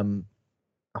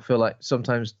 I feel like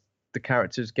sometimes the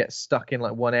characters get stuck in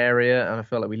like one area, and I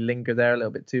feel like we linger there a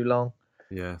little bit too long.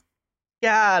 Yeah.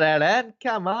 Got it, Ed.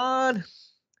 Come on.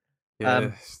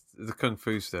 Yeah, the kung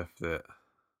fu stuff that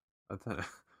I don't know.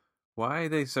 Why are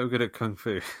they so good at kung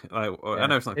fu? I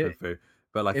know it's not kung fu,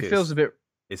 but like it feels a bit.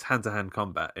 It's hand-to-hand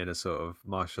combat in a sort of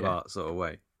martial arts sort of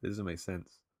way. It doesn't make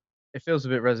sense. It feels a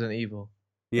bit Resident Evil.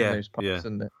 Yeah, those parts,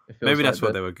 doesn't it? Maybe that's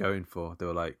what they were going for. They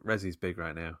were like, Resi's big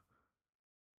right now.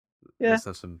 Yeah. Let's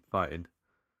have some fighting.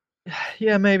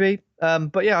 Yeah, maybe.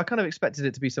 But yeah, I kind of expected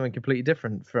it to be something completely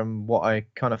different from what I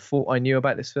kind of thought I knew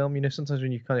about this film. Sometimes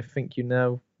when you kind of think you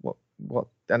know what,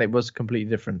 and it was completely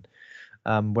different.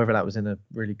 Whether that was in a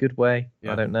really good way,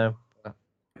 I don't know.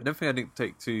 Another thing I didn't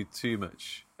take too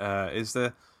much is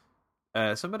the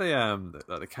some of the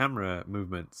like the camera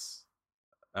movements.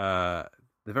 The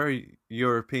very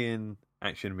European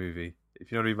action movie,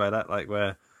 if you know what I mean by that, like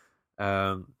where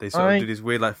they sort of do these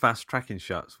weird like fast tracking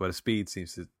shots where the speed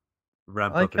seems to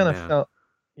ramp up and down.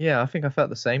 I think I felt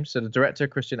the same. So the director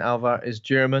Christian Alvar is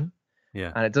German,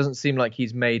 Yeah, and it doesn't seem like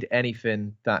he's made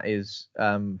anything that is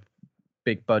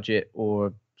big budget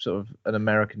or sort of an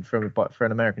American for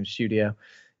an American studio.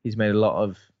 He's made a lot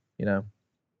of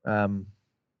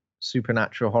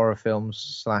supernatural horror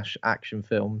films / action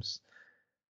films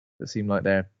that seem like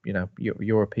they're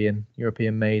European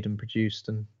made and produced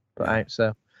and put out.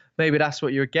 So maybe that's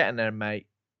what you're getting there, mate.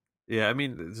 Yeah, I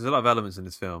mean, there's a lot of elements in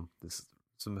this film. There's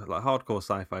some like hardcore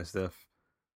sci-fi stuff,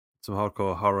 some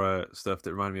hardcore horror stuff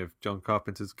that remind me of John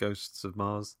Carpenter's Ghosts of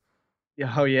Mars.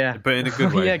 Yeah, oh yeah, but in a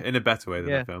good way, in a better way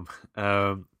than the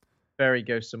film. Very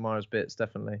Ghosts of Mars bits,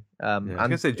 definitely. I was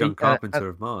gonna say John Carpenter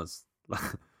of Mars,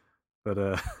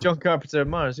 but John Carpenter of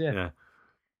Mars, yeah.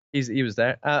 He was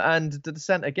there, and The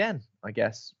Descent again, I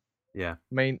guess. Yeah,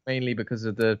 mainly because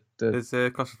of the there's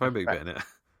a claustrophobic bit in it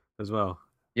as well.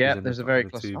 Yeah, there's a very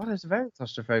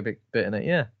claustrophobic bit in it.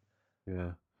 Yeah.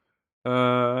 Yeah.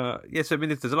 So I mean,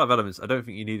 there's a lot of elements. I don't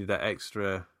think you needed that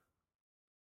extra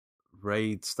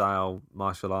raid style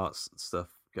martial arts stuff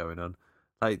going on.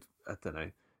 Like, I don't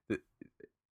know.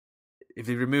 If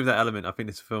they removed that element, I think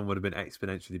this film would have been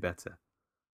exponentially better.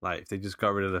 Like if they just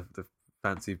got rid of the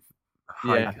fancy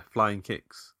flying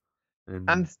kicks.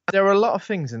 And there are a lot of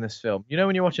things in this film. You know,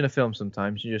 when you're watching a film,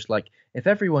 sometimes you're just like, if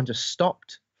everyone just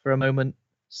stopped for a moment,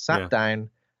 sat down,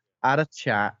 had a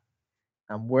chat,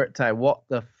 and worked out what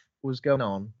was going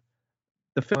on,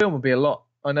 the film would be a lot.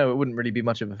 I know it wouldn't really be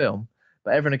much of a film,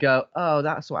 but everyone would go, "Oh,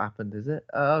 that's what happened, is it?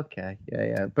 Oh, okay,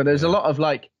 yeah." But there's a lot of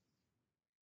like,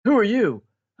 "Who are you?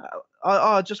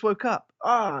 I just woke up.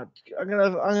 I'm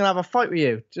gonna have a fight with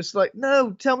you." Just like,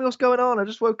 no, tell me what's going on. I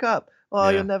just woke up. Oh,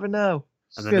 you'll never know.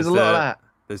 And then there's a lot of that.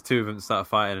 There's two of them that start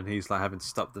fighting, and he's like having to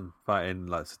stop them fighting,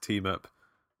 like to team up.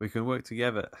 We can work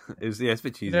together. It's a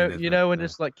bit cheesy. When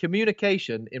it's like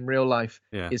communication in real life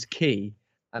is key,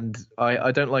 and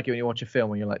I don't like it when you watch a film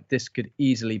when you're like, this could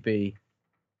easily be,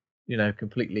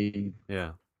 completely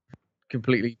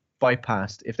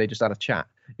bypassed if they just had a chat.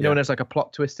 You know, when there's like a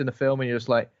plot twist in a film, and you're just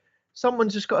like,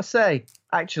 someone's just got to say,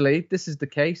 actually, this is the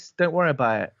case. Don't worry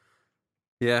about it.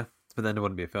 Yeah, but then it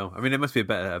wouldn't be a film. I mean, it must be a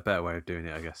better way of doing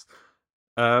it, I guess.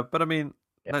 But I mean,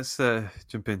 let's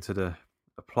jump into the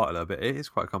plot a little bit. It is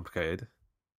quite complicated.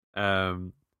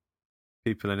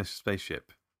 People in a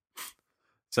spaceship.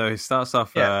 So it starts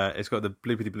off. It's got the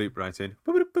bloopity bloop right in.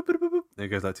 It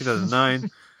goes like 2009.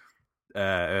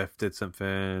 Earth did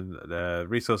something. The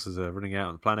resources are running out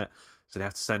on the planet, so they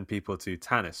have to send people to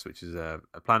Tanis, which is a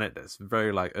planet that's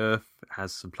very like Earth. It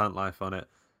has some plant life on it.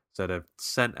 So they've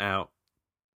sent out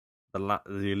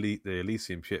the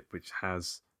Elysium ship, which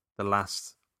has the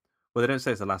last. Well, they don't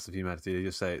say it's the last of humanity. They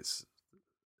just say it's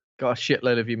got a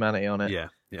shitload of humanity on it. Yeah.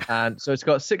 And so it's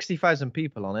got 60,000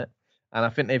 people on it, and I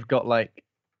think they've got like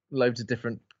loads of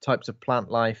different types of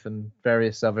plant life and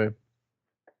various other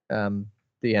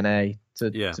DNA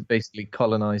to basically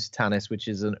colonize Tanis, which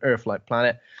is an Earth-like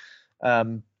planet,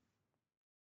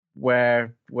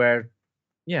 where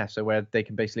they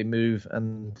can basically move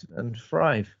and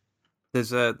thrive. There's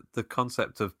the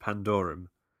concept of Pandorum,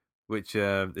 which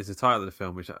is the title of the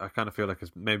film, which I kind of feel like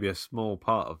is maybe a small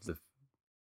part of the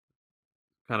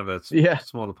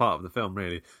smaller part of the film,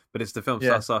 really. But it's the film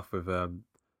starts off with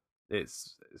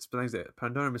it's that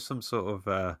Pandorum is some sort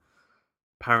of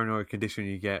paranoid condition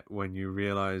you get when you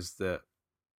realize that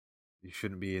you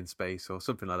shouldn't be in space or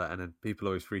something like that, and then people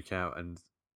always freak out and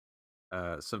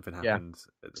something happens.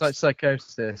 It's like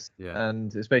psychosis,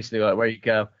 and it's basically like where you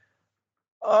go,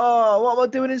 oh, what am I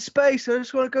doing in space? I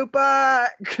just want to go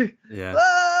back. Yeah.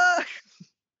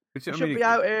 Which, I should be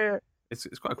out here. It's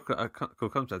quite a cool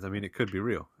concept. I mean, it could be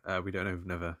real. We don't know. We've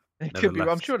never. It could be. Left.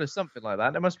 I'm sure there's something like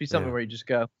that. There must be something where you just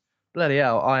go, bloody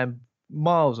hell, I am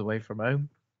miles away from home.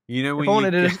 You know, if I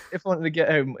wanted to get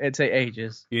home, it'd take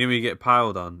ages. You know, when you get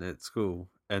piled on at school,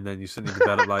 and then you suddenly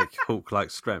develop like Hulk-like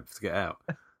strength to get out.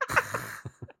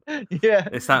 Yeah,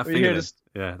 it's that feeling.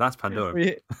 That's Pandora.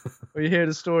 We hear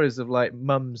the stories of like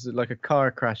mums that like a car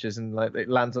crashes and like it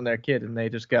lands on their kid, and they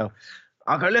just go,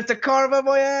 "I'm gonna lift the car above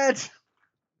my head."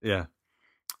 Yeah,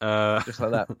 just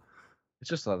like that. It's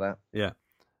just like that. Yeah.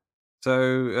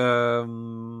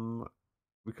 So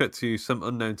we cut to some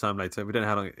unknown time later. We don't know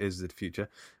how long it is in the future.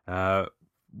 One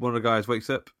of the guys wakes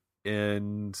up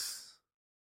and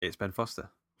it's Ben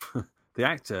Foster, the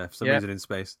actor, for some reason in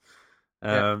space.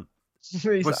 What's his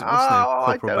name?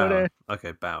 Corporal Bauer.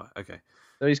 Okay, Bauer. Okay.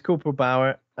 So he's Corporal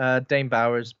Bauer, Dane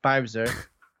Bowser,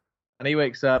 and he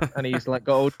wakes up and he's like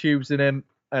got all tubes in him,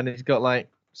 and he's got like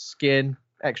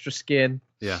extra skin.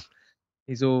 Yeah.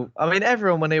 He's all. I mean,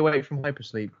 everyone when they wake from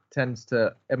hypersleep tends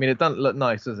to. I mean, it doesn't look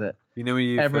nice, does it? You know when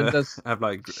you Everyone does have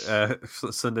like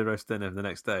Sunday roast dinner the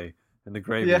next day, and the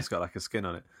gravy's got like a skin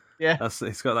on it. Yeah,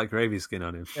 it's got like gravy skin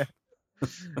on him. Yeah.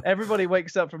 Everybody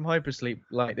wakes up from hypersleep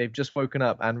like they've just woken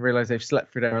up and realize they've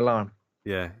slept through their alarm.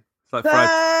 Yeah, it's like fried.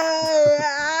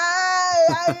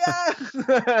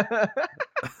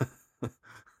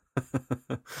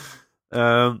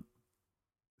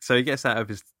 So he gets out of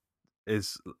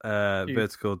his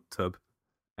vertical tub,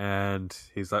 and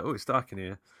he's like, "Oh, it's dark in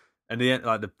here." And the end,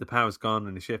 like the power's gone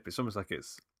in the ship. It's almost like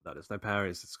there's no power.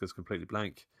 It's completely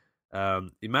blank.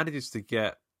 He manages to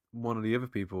get one of the other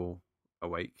people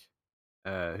awake,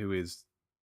 who is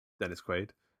Dennis Quaid.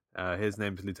 His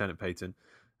name is Lieutenant Peyton.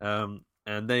 And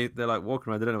they're like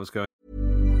walking around. They don't know what's going on.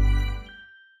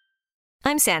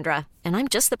 I'm Sandra, and I'm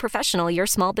just the professional your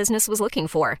small business was looking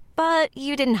for. But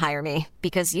you didn't hire me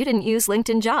because you didn't use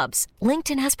LinkedIn Jobs.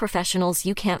 LinkedIn has professionals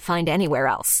you can't find anywhere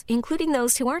else, including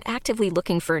those who aren't actively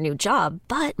looking for a new job,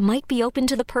 but might be open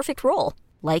to the perfect role,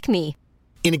 like me.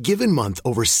 In a given month,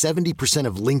 over 70%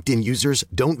 of LinkedIn users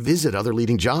don't visit other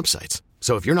leading job sites.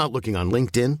 So if you're not looking on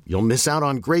LinkedIn, you'll miss out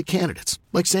on great candidates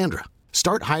like Sandra.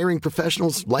 Start hiring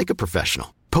professionals like a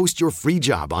professional. Post your free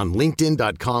job on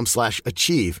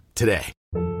linkedin.com/achieve today.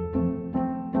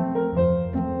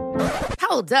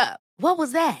 Hold up. What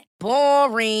was that?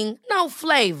 Boring. No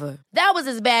flavor. That was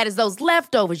as bad as those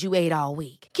leftovers you ate all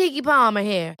week. Keke Palmer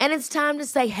here, and it's time to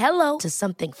say hello to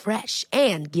something fresh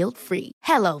and guilt-free.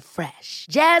 Hello Fresh.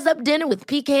 Jazz up dinner with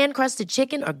pecan-crusted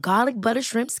chicken or garlic butter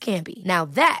shrimp scampi. Now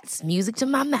that's music to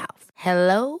my mouth.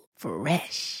 Hello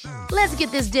Fresh. Let's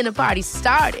get this dinner party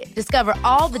started. Discover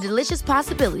all the delicious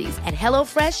possibilities at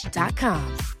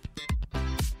hellofresh.com.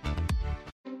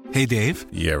 Hey, Dave.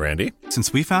 Yeah, Randy.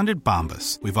 Since we founded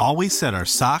Bombas, we've always said our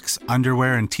socks,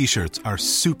 underwear, and T-shirts are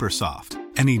super soft.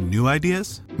 Any new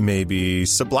ideas? Maybe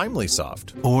sublimely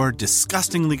soft. Or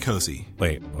disgustingly cozy.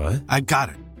 Wait, what? I got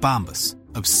it. Bombas.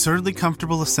 Absurdly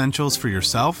comfortable essentials for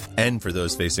yourself and for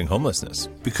those facing homelessness.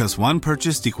 Because one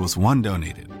purchased equals one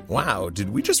donated. Wow, did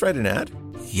we just write an ad?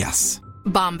 Yes.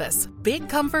 Bombas. Big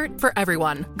comfort for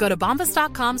everyone. Go to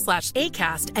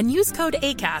bombas.com/ACAST and use code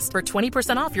ACAST for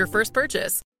 20% off your first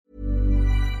purchase.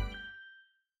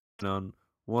 On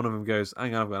one of them goes,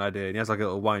 "Hang on, I've got an idea," and he has like a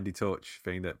little windy torch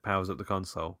thing that powers up the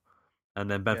console.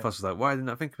 And then Ben Foster's like, "Why didn't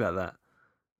I think about that?"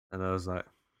 And I was like,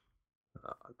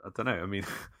 "I don't know. I mean,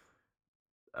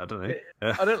 I don't know."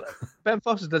 Ben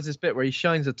Foster does this bit where he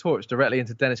shines a torch directly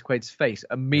into Dennis Quaid's face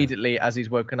immediately as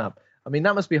he's woken up. I mean,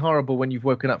 that must be horrible when you've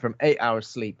woken up from 8 hours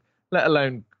sleep, let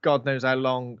alone God knows how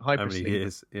long hypersleep. How many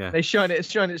years? Yeah. They shine it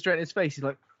straight in his face. He's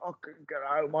like, "Fucking get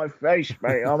out of my face,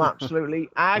 mate! I'm absolutely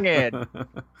hanging."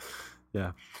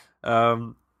 Yeah. I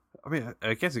mean,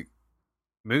 I guess it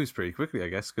moves pretty quickly, I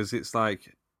guess, because it's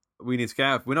like, we need to get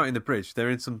out. We're not in the bridge. They're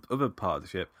in some other part of the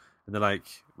ship. And they're like,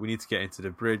 we need to get into the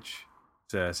bridge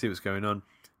to see what's going on.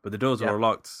 But the doors are all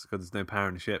locked because there's no power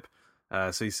in the ship.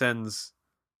 So he sends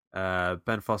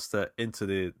Ben Foster into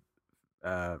the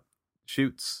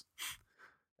chutes.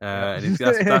 And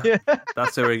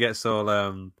that's where he gets all...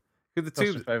 the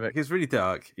tubes, it's really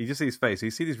dark. You just see his face.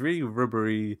 You see these really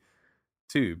rubbery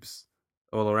tubes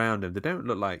all around him. They don't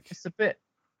look like... It's a bit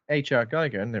H.R.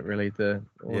 Geiger, isn't it, really?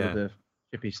 All of the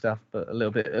chippy stuff, but a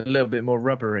little bit more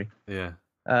rubbery. Yeah.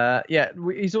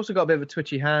 He's also got a bit of a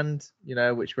twitchy hand,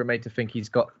 which we're made to think he's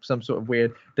got some sort of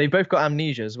weird... They've both got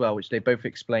amnesia as well, which they both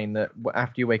explain that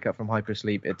after you wake up from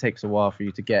hypersleep, it takes a while for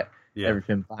you to get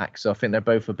everything back. So I think they're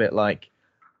both a bit like,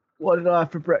 what did I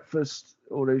have for breakfast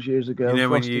all those years ago?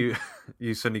 When you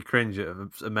suddenly cringe at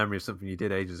a memory of something you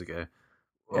did ages ago.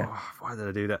 Yeah. Oh, why did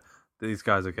I do that? These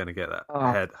guys are going to get that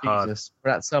head Jesus.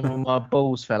 Hard. That some of my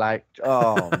balls fell out.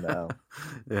 Oh, no.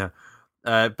 Yeah.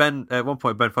 At one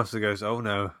point, Ben Foster goes, "Oh,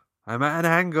 no, I'm at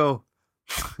an angle."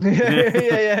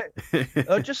 yeah.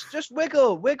 Oh, just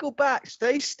wiggle back.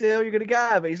 Stay still. You're going to get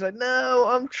out of it. He's like, "No,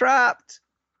 I'm trapped."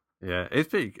 Yeah, it's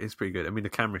pretty good. I mean, the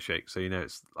camera shakes, so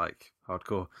it's like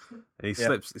hardcore. And he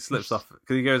slips off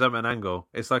because he goes up at an angle.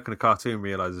 It's like when a cartoon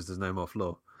realizes there's no more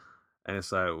floor, and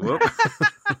it's like, whoop.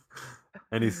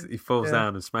 And he falls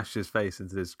down and smashes his face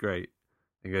into this grate.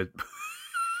 And goes,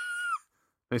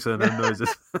 makes some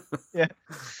noises. Yeah,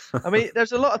 I mean,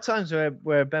 there's a lot of times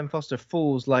where Ben Foster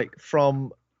falls like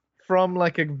from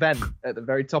like a vent at the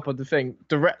very top of the thing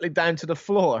directly down to the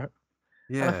floor.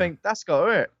 Yeah, and I think that's got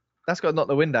to hurt. That's got to knock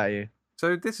the wind out of you.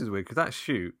 So this is weird because that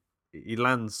chute, he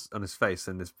lands on his face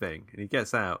in this thing, and he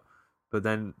gets out, but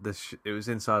then it was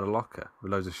inside a locker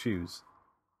with loads of shoes.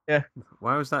 Yeah.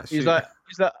 Why was that? He's like,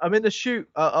 I'm in the chute.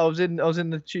 I was in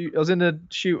the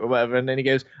chute or whatever, and then he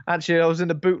goes, actually, I was in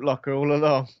the boot locker all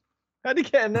along. How'd he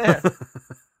get in there?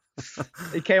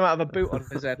 He came out of a boot on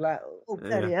his head, like, oh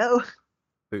bloody hell.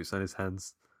 Boots on his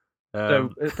hands. So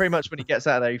pretty much when he gets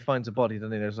out of there, he finds a body,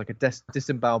 doesn't he? There's like a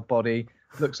disemboweled body.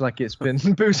 Looks like it's been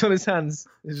boots on his hands.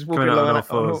 He's just walking along on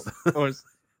all fours.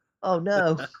 Oh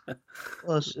no!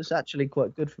 Well, it's actually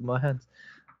quite good for my hands.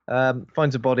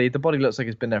 Finds a body. The body looks like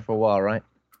it's been there for a while, right?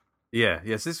 Yeah.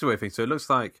 Yes, this is the way I think. So it looks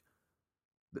like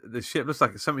the ship looks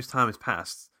like so much time has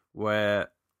passed where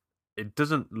it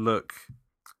doesn't look.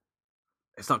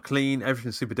 It's not clean.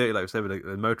 Everything's super dirty, like we said, with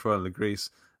the motor oil and the grease.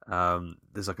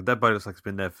 There's like a dead body. Looks like it's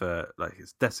been there for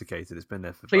it's desiccated. It's been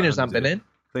there for cleaners haven't been in.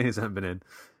 Cleaners haven't been in.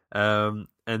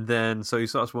 And then so he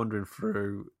starts wandering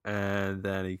through, and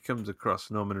then he comes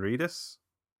across Norman Reedus.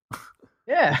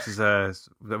 Yeah, which is,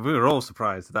 we were all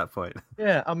surprised at that point.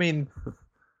 Yeah, I mean,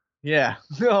 yeah,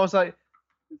 I was like,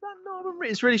 is that Norman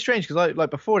Reedus? It's really strange because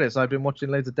like before this, I'd been watching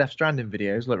loads of Death Stranding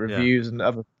videos, like reviews and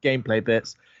other gameplay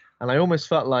bits, and I almost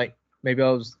felt like maybe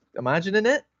I was imagining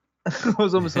it. I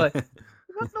was almost like, is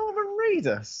that Norman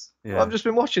Reedus? Yeah. Well, I've just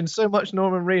been watching so much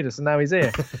Norman Reedus, and now he's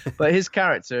here. But his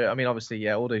character, I mean, obviously,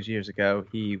 yeah, all those years ago,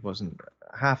 he wasn't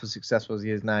half as successful as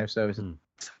he is now. So it's a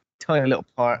tiny little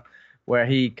part where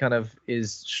he kind of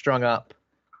is strung up.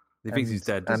 He thinks he's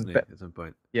dead, doesn't he, at some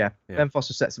point? Yeah, Ben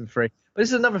Foster sets him free. But this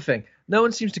is another thing. No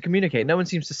one seems to communicate. No one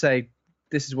seems to say,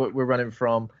 this is what we're running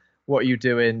from. What are you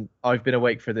doing? I've been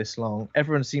awake for this long.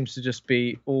 Everyone seems to just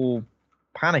be all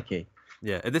panicky.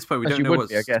 Yeah, at this point, we don't know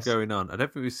what's going on. I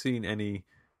don't think we've seen any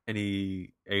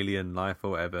alien life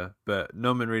or whatever. But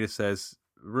Norman Reedus says,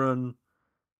 run.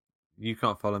 You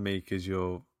can't follow me because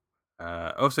you're...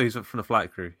 also, he's from the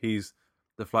flight crew. He's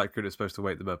the flight crew that's supposed to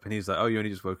wake them up. And he's like, oh, you only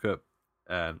just woke up.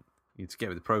 You need to get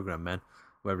with the program, man.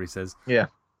 Whatever he says. Yeah.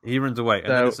 He runs away.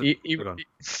 And so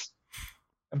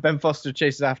and Ben Foster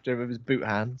chases after him with his boot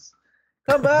hands.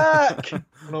 Come back!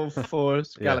 On all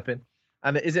fours, galloping.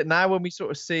 And is it now when we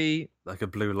sort of see... like a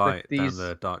blue light down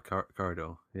the dark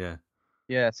corridor. Yeah.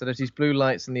 Yeah, so there's these blue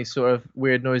lights and these sort of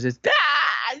weird noises.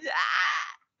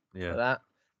 Yeah. Like that.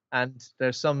 And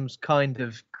there's some kind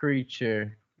of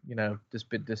creature,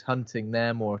 just hunting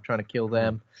them or trying to kill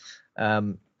them.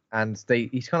 And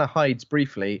he kind of hides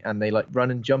briefly, and they like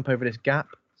run and jump over this gap.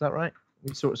 Is that right?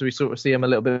 We sort of see him a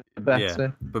little bit better.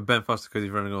 Yeah, but Ben Foster, because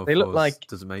he's running off,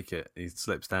 doesn't make it. He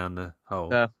slips down the hole.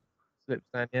 Slips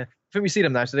down. Yeah, I think we see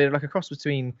them now. So they're like a cross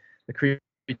between the creature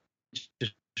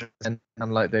and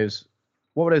like those.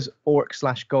 What were those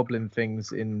orc/goblin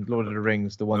things in Lord of the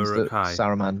Rings? The ones that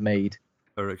Saruman made.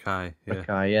 Uruk-hai. Yeah.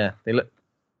 Uruk-hai, yeah. They look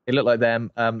like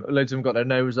them. Loads of them got their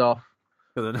nose off.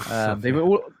 They've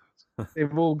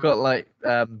all got like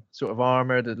sort of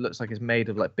armor that looks like it's made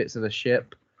of like bits of the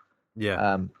ship.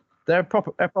 Yeah. They're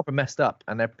proper messed up,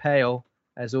 and they're pale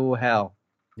as all hell.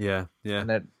 Yeah.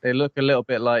 And they look a little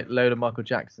bit like a load of Michael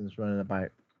Jacksons running about.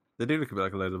 They do look a bit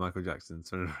like a load of Michael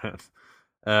Jacksons running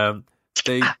around.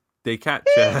 They catch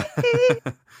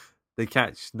they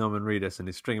catch Norman Reedus and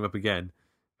they string him up again,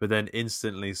 but then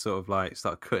instantly sort of like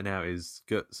start cutting out his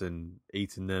guts and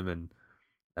eating them, and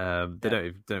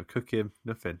they don't cook him,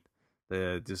 nothing.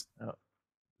 They're just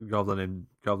gobbling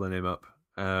him up.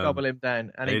 Gobble him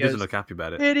down, and he doesn't look happy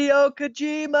about it. Hideo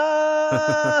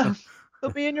Kojima, he'll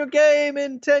be in your game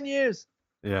in 10 years.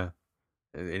 Yeah,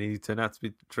 and he turned out to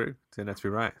be true. Turned out to be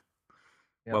right.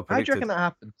 Yeah. Well, how do you reckon that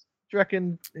happened? Do you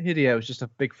reckon Hideo is just a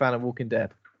big fan of Walking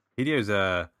Dead? Hideo's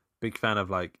a big fan of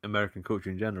like American culture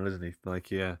in general, isn't he?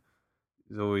 Like, yeah,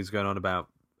 he's always going on about.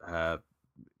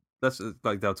 That's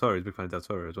like Del Toro. He's a big fan of Del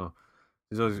Toro as well.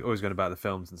 He's always going about the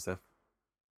films and stuff.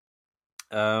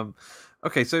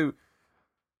 Okay, so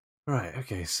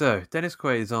Dennis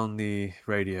Quaid is on the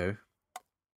radio,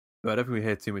 but I don't think we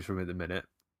hear too much from him at the minute.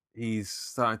 He's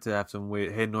starting to have some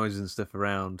weird hear noises and stuff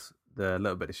around the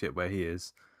little bit of shit where he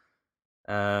is.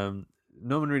 Norman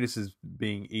Reedus is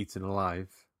being eaten alive.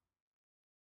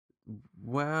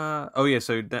 So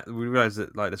we realize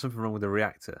that like there's something wrong with the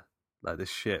reactor. Like the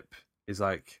ship is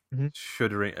like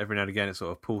shuddering every now and again. It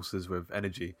sort of pulses with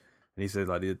energy, and he said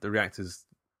like the reactor's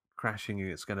crashing and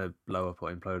it's going to blow up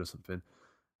or implode or something.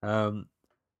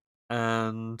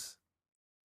 And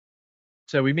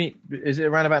so we meet. Is it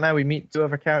around about now? We meet two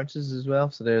other characters as well.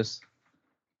 So there's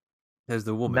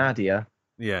the woman Nadia.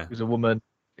 Yeah, who's a woman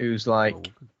who's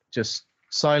like just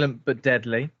silent but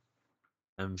deadly.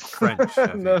 And French.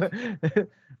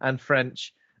 And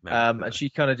French. And she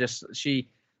kind of just she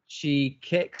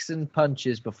kicks and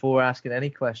punches before asking any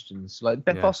questions. Like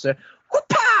Ben Foster,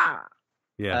 whoop-ah!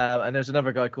 Yeah. And there's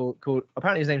another guy called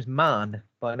apparently his name's Man,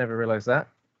 but I never realised that.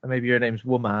 And maybe your name's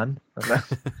Woman. I don't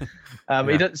know.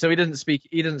 Yeah. He doesn't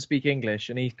speak English,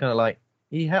 and he kind of like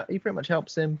he pretty much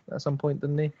helps him at some point,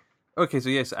 doesn't he? Okay, so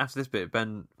yes, after this bit,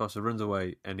 Ben Foster runs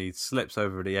away and he slips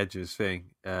over the edge of his thing,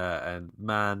 and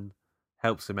Man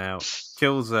helps him out,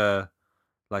 kills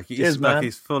Cheers, man.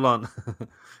 he's full on,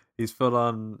 he's full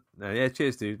on. Yeah,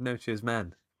 cheers, dude. No, cheers,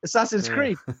 man. Assassin's Yeah.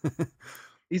 Creed.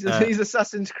 He's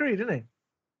Assassin's Creed, isn't he?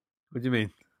 What do you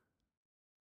mean?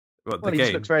 What, Well, the he just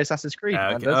game? looks very Assassin's Creed.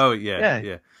 Man, Okay. does. Oh yeah,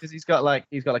 yeah. Because he's got like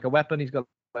a weapon. He's got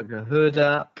like a hood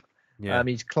up. Yeah.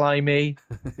 He's climby.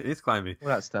 It's climbing. All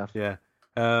that stuff. Yeah.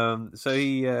 So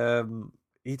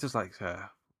he does like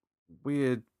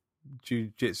weird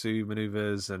jiu-jitsu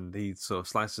maneuvers, and he sort of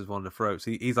slices one of the throats.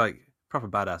 He's like proper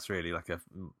badass, really, like a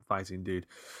fighting dude.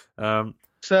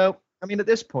 So I mean, at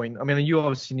this point, I mean, you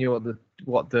obviously knew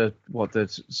what the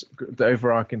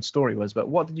overarching story was, but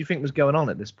what did you think was going on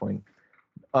at this point?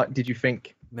 Did you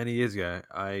think? Many years ago,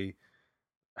 I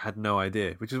had no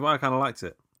idea, which is why I kind of liked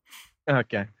it.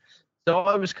 Okay, so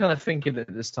I was kind of thinking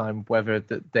at this time whether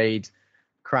that they'd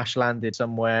crash landed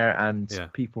somewhere and Yeah.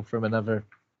 people from another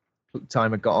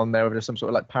time had got on there, whether there's some sort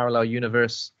of like parallel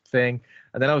universe thing.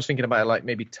 And then I was thinking about like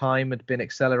maybe time had been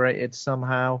accelerated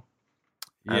somehow,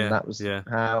 Yeah, and that was yeah,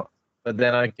 how. But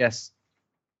then I guess,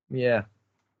 yeah,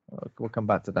 we'll come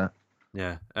back to that.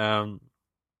 yeah.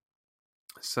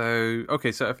 So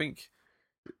I think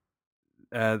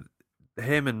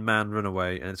him and Man run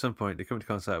away, and at some point they come into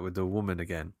contact with the woman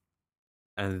again,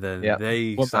 and then Yeah,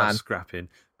 they woman. start scrapping.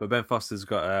 But Ben Foster's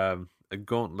got a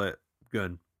gauntlet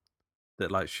gun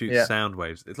that like shoots Yeah. sound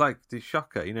waves. It's like the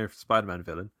Shocker, Spider-Man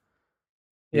villain.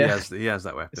 Yeah. He has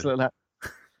that It's weapon. like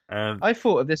that. I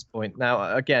thought at this point,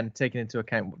 now again taking into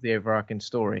account the overarching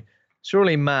story,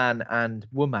 surely Man and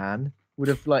Woman would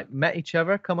have like met each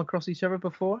other, come across each other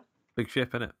before, Big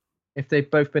ship, innit? if they've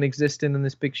both been existing in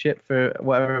this big ship for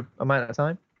whatever amount of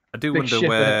time. I do Big wonder ship,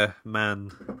 where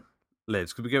Man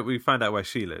lives, because we find out where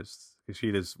she lives, because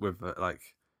she lives with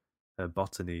a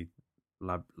botany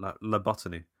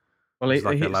botany. Well, It's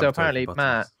like a so laboratory apparently for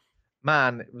Man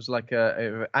botanists. was like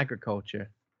a agriculture,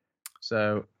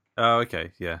 so Oh,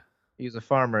 okay, yeah. he was a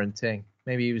farmer and thing.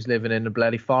 Maybe he was living in a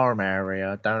bloody farm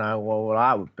area. I don't know what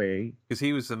that would be. Because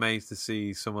he was amazed to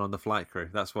see someone on the flight crew.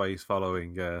 That's why he's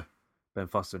following Ben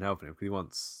Foster and helping him, because he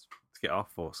wants to get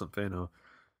off or something, or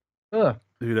Ugh.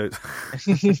 who knows.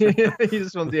 he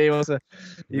just wants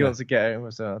to get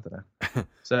home. So I don't know.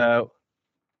 So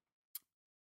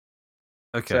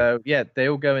Okay. So yeah, they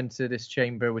all go into this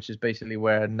chamber, which is basically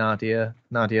where Nadia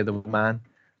the man,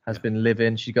 has been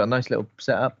living. She's got a nice little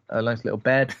setup, a nice little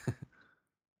bed,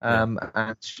 and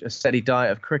a steady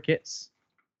diet of crickets.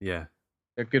 Yeah.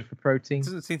 They're good for protein. There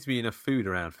doesn't seem to be enough food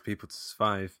around for people to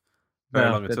survive very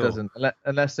long at there all. doesn't,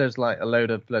 unless there's like a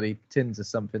load of bloody tins or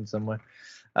something somewhere.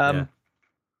 Yeah.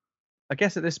 I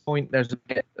guess at this point there's a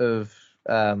bit of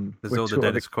There's all the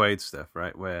Dennis Quaid stuff,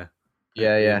 right? Where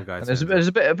yeah. the guy And there's turns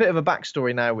a bit of a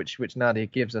backstory now, which Nadia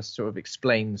gives us, sort of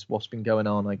explains what's been going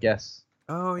on, I guess.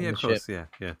 Oh yeah, on of the course, yeah.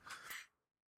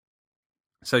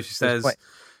 So she says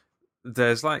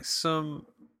there's like some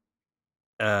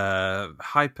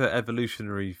hyper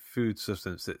evolutionary food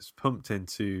substance that's pumped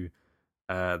into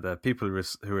the people who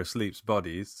are asleep's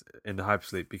bodies in the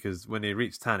hypersleep, because when they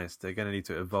reach Tanis, they're going to need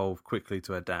to evolve quickly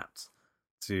to adapt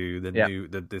to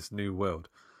this new world.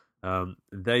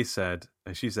 They said,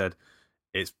 and she said,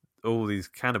 it's all these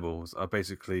cannibals are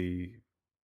basically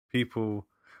people.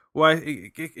 Well,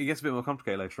 it gets a bit more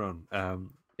complicated later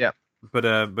on.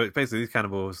 But basically, these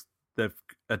cannibals, they've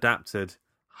adapted,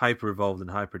 hyper evolved and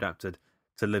hyper adapted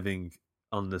to living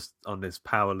on this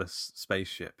powerless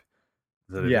spaceship.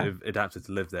 So they've adapted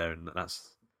to live there, and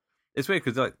it's weird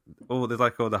because there's all the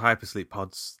hypersleep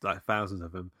pods, like thousands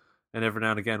of them, and every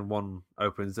now and again one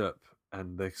opens up,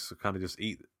 and they kind of just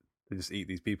eat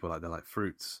these people like they're like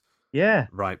fruits. Yeah,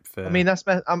 ripe for. I mean, that's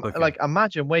like,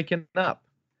 imagine waking up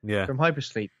from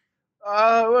hypersleep.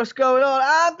 Oh, what's going on?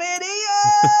 I've been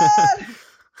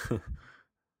eaten.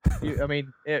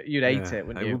 You'd hate it,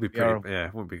 wouldn't you? It would be pretty. Yeah,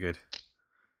 it wouldn't be good.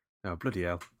 Oh, bloody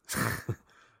hell!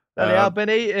 I've been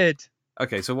eaten.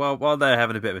 Okay, so while they're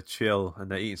having a bit of a chill and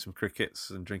they're eating some crickets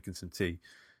and drinking some tea,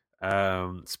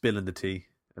 spilling the tea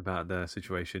about the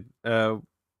situation,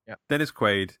 Dennis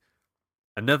Quaid,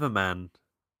 another man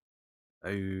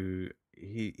who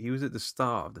he was at the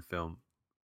start of the film,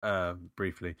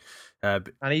 briefly,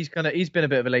 and he's been a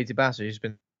bit of a lazy bastard. He's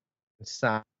been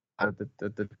sat at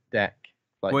the deck,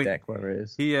 deck, wherever it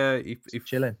is. He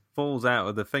chilling, falls out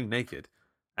of the thing naked,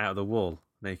 out of the wall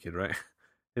naked, right?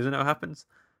 Isn't that what happens?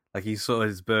 Like he saw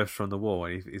his birth from the war,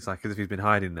 and he's like as if he's been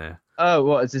hiding there. Oh,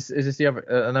 what is this? Is this the other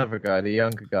another guy, the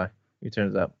younger guy who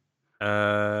turns up?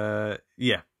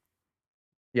 Yeah.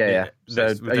 Yeah. So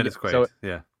with Dennis Quaid. so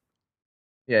yeah.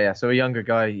 yeah. So a younger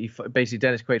guy. Basically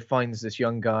Dennis Quaid finds this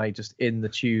young guy just in the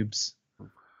tubes,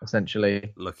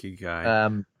 essentially. Lucky guy.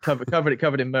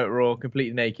 Covered in motor oil,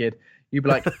 completely naked. You'd be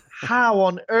like, how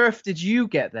on earth did you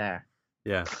get there?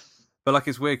 Yeah. But like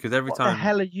it's weird because every What time. the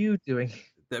hell are you doing?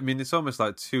 I mean, it's almost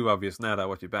like too obvious now that I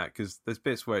watch it back because there's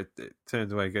bits where it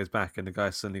turns away, goes back, and the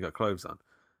guy's suddenly got clothes on.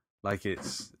 Like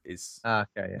it's Okay,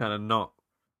 yeah. kind of not.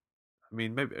 I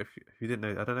mean, maybe if you didn't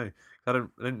know, I don't know. I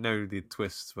didn't know the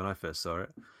twists when I first saw it.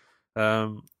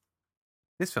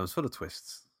 This film's full of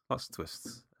twists, lots of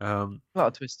twists. A lot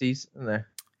of twisties, isn't there?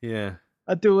 Yeah.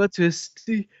 I do a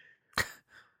twisty.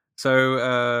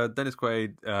 So Dennis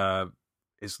Quaid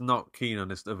is not keen on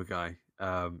this other guy.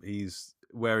 He's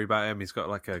wary about him. He's got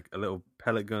like a little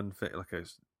pellet gun, like a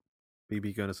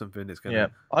BB gun or something. It's gonna. Yeah,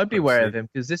 I'd be wary of him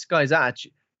because this guy's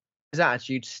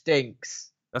attitude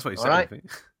stinks. That's what he All said. right? I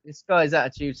think. This guy's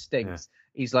attitude stinks.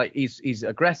 Yeah. He's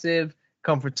aggressive,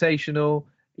 confrontational.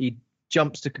 He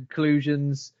jumps to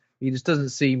conclusions. He just doesn't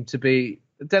seem to be.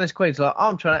 Dennis Quaid's like,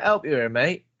 I'm trying to help you here,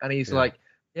 mate, and he's like,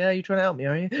 yeah, you trying to help me,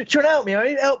 are you? Trying to help me, are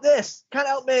you? Help this. Can't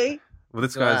help me. Well,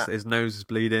 this guy's his nose is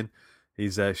bleeding.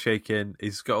 He's shaking.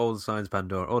 He's got all the signs of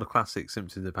Pandora, all the classic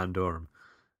symptoms of Pandorum.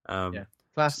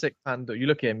 Classic Pandora. You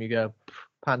look at him, you go,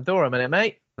 Pandorum, innit,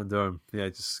 mate? Pandorum. Yeah,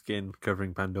 just skin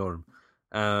covering Pandorum.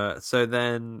 So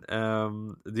then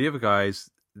the other guys,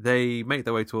 they make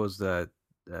their way towards the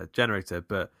generator,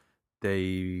 but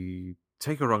they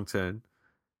take a wrong turn,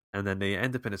 and then they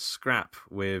end up in a scrap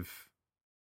with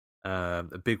a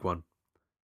big one,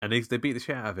 and they beat the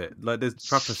shit out of it. Like there's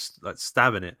proper like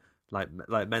stabbing it, like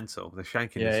mental. They're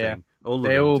shanking this thing.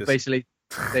 Basically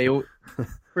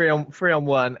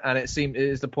 3-on-1, and it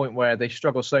is the point where they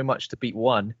struggle so much to beat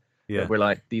one. Yeah, we're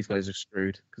like, these guys are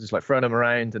screwed because it's like throwing them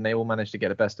around, and they all manage to get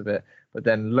the best of it. But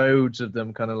then loads of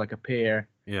them kind of like appear,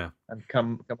 and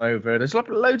come over. There's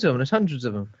loads of them. There's hundreds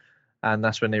of them, and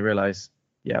that's when they realize,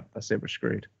 that's it, we're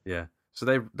screwed. Yeah. So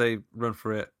they run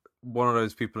for it. One of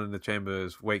those people in the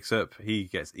chambers wakes up. He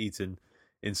gets eaten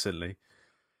instantly,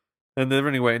 and they're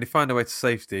running away, and they find their way to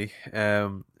safety.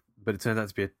 But it turns out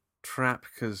to be a trap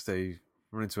because they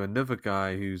run into another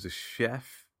guy who's a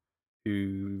chef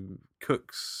who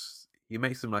cooks. He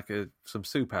makes them like some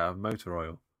soup out of motor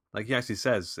oil. Like he actually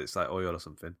says it's like oil or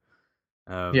something.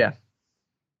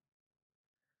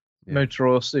 Motor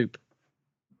oil soup.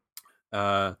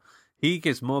 He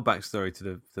gives more backstory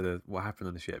to the what happened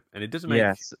on the ship, and it doesn't make.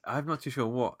 Yes. I'm not too sure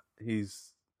what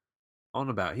he's on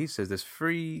about. He says there's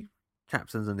 3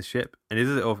 captains on the ship, and he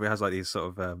does it over. It has like these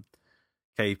sort of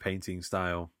cave painting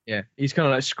style. Yeah, he's kind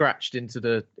of like scratched into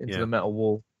the metal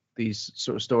wall. These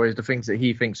sort of stories, the things that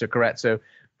he thinks are correct. So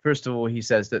first of all, he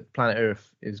says that planet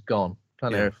Earth is gone.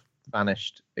 Planet Earth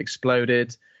vanished,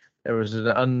 exploded. There was an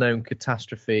unknown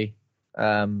catastrophe.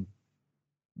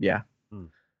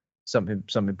 Something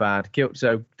bad killed.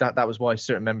 So that was why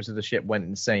certain members of the ship went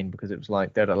insane, because it was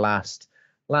like they're the last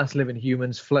living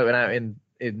humans floating out in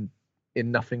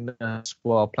nothingness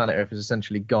while planet Earth is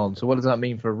essentially gone. So what does that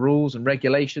mean for rules and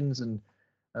regulations and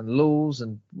laws,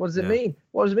 and what does it mean?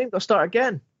 What does it mean? Got to start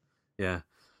again. Yeah.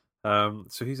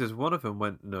 So he says one of them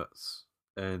went nuts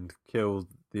and killed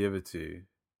the other 2,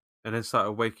 and then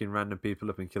started waking random people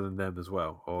up and killing them as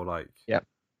well, or like. Yeah.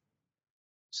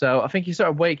 So I think he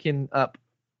started waking up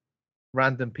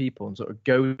random people and sort of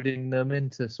goading them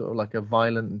into sort of like a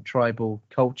violent and tribal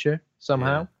culture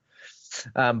somehow.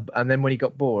 And then when he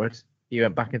got bored, he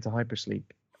went back into hypersleep.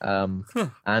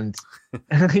 And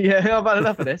I've had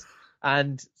enough of this.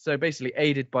 And so basically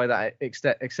aided by that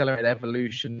accelerated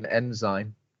evolution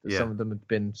enzyme that some of them had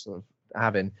been sort of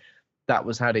having, that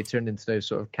was how they turned into those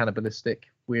sort of cannibalistic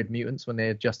weird mutants when they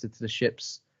adjusted to the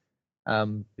ships.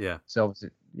 So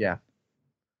obviously,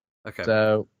 Okay.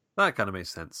 So that kind of makes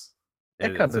sense.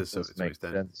 It kind of does make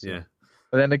sense. Yeah.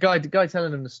 But then the guy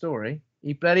telling them the story,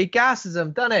 he bloody gasses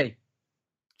them, doesn't he?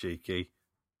 Cheeky.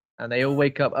 And they all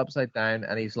wake up upside down,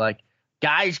 and he's like,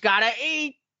 "Guys, gotta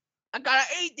eat. I gotta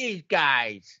eat these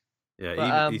guys." Yeah,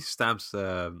 but, he stabs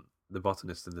the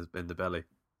botanist in the belly.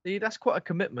 See, that's quite a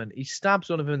commitment. He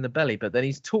stabs one of them in the belly, but then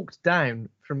he's talked down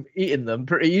from eating them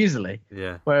pretty easily.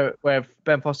 Yeah. Where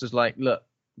Ben Foster's like, "Look,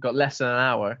 we've got less than an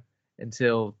hour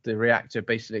until the reactor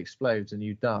basically explodes and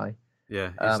you die."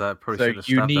 Yeah, he's like, probably shouldn't have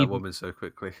stabbed that woman so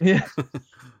quickly. Yeah.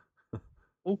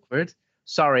 Awkward.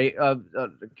 Sorry.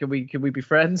 Can we be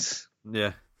friends?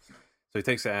 Yeah. So he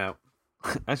takes it out.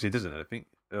 Actually, he doesn't. I think.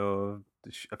 I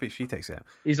think she takes it out.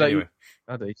 He's like,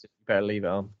 "I don't know, you better leave it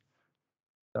on."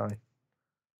 Sorry.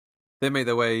 They make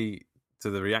their way to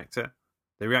the reactor.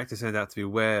 The reactor turns out to be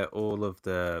where all of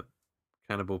the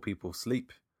cannibal people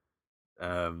sleep.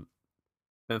 Ben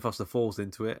Foster falls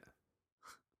into it,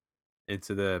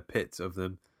 into the pit of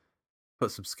them,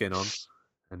 puts some skin on,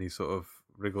 and he sort of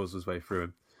wriggles his way through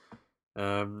him.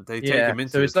 They take him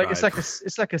into so it's the like tribe.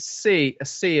 it's like a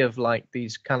sea of like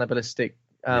these cannibalistic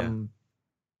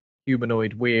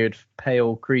humanoid weird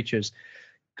pale creatures,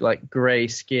 like grey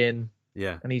skin.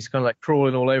 Yeah. And he's kind of like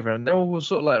crawling all over, and they're all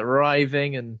sort of like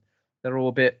writhing, and they're all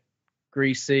a bit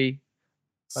greasy.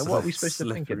 Like, what are we supposed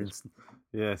to think of this?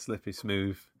 Yeah, slippy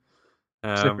smooth.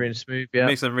 Slippery and smooth, yeah. It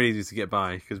makes them really easy to get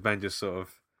by because Ben just sort of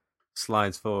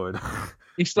slides forward.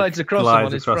 He slides across them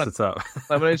on his across front. the top. Like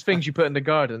one of those things you put in the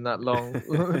garden, that long like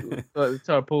the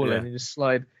tarpaulin, you just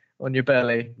slide on your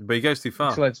belly. But he goes too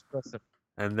far. He slides across them.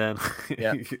 And then he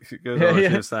goes Yeah, over to yeah.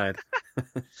 the side.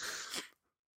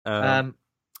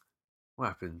 What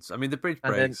happens? I mean, the bridge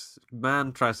And breaks.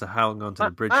 Man tries to hang on to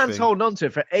the bridge Man's thing. holding on to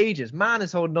it for ages. Man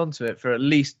is holding on to it for at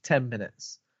least 10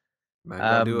 minutes. Man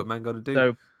gotta do what man gotta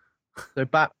do. So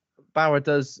Bauer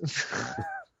does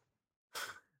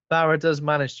Bauer does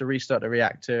manage to restart the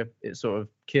reactor. It sort of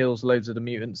kills loads of the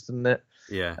mutants, doesn't it?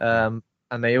 Yeah.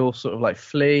 And they all sort of like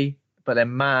flee, but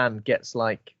then Man gets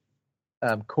like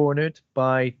cornered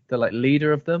by the like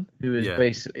leader of them, who is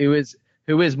basically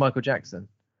who is Michael Jackson.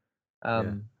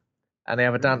 And they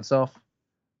have a dance off.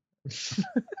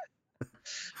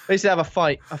 Basically have a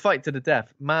fight to the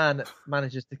death. Man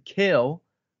manages to kill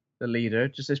the leader.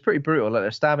 Just it's pretty brutal. Like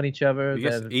they're stabbing each other. He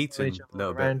gets they're eaten each a other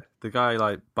little around. bit. The guy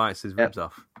like bites his ribs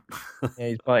off. Yeah,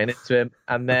 he's biting into him.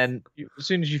 And then as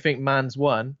soon as you think Man's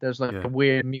won, there's like a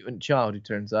weird mutant child who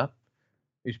turns up.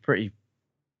 Who's pretty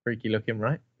freaky looking,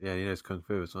 right? Yeah, he knows kung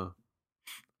fu as well.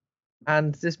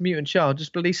 And this mutant child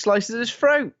just bloody slices his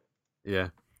throat. Yeah.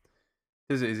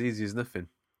 Does it as easy as nothing.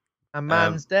 And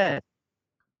Man's dead.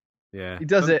 Yeah. He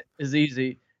does it as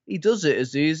easy. He does it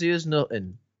as easy as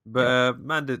nothing. But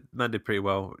Man did pretty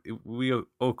well. We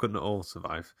all couldn't all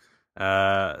survive.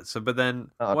 But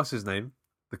then what's his name?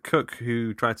 The cook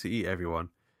who tried to eat everyone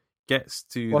gets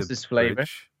to What's the his flavour?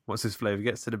 bridge. What's his flavor?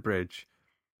 Gets to the bridge.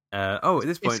 At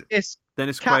this point, It's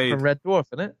Dennis Cat Quaid from Red Dwarf,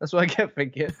 isn't it? That's what I kept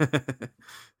thinking.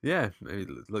 yeah, maybe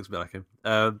it looks a bit like him.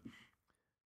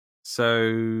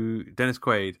 So Dennis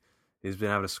Quaid has been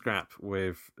having a scrap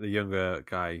with the younger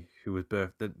guy who was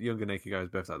birthed. The younger naked guy was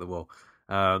birthed out of the wall.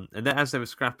 And then as they were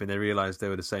scrapping, they realised they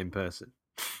were the same person.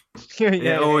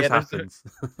 It always happens.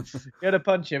 You go to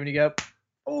punch him and you go,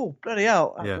 oh, bloody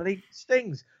hell, that bloody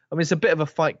stings. I mean, it's a bit of a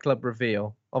Fight Club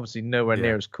reveal. Obviously, nowhere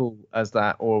near as cool as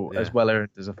that or as well earned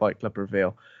as a Fight Club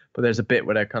reveal. But there's a bit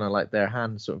where they're kind of like their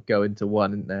hands sort of go into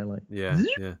one, isn't there? Like, yeah.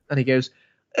 And he goes,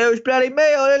 it was bloody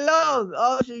me all along.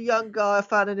 I was a young guy I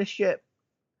found in a ship.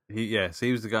 So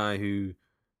he was the guy who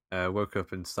woke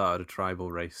up and started a tribal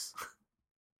race.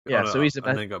 Yeah, so he's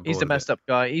the messed up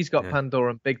guy. He's got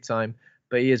Pandoran big time,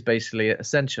 but he is basically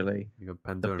essentially the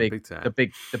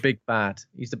big bad.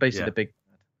 He's basically the big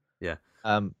bad.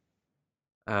 Yeah.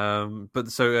 But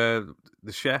so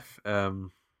the chef,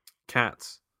 Kat,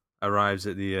 arrives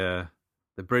at the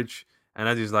bridge, and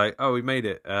as he's like, "Oh, we made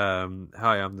it.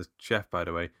 Hi, I'm the chef, by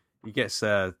the way." He gets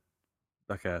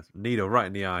like a needle right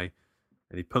in the eye,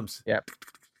 and he pumps. Yeah.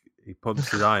 He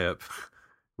pumps his eye up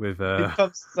with. He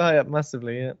pumps his eye up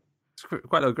massively. Yeah. It's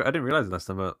quite. I didn't realize it last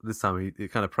time, but this time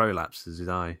it kind of prolapses his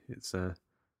eye. It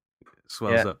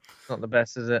swells up. Not the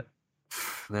best, is it?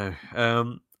 No.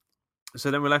 So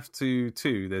then we're left to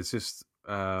two. There's just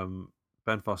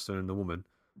Ben Foster and the woman.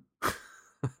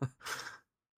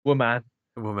 Woman.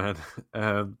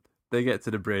 They get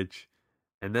to the bridge,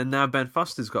 and then now Ben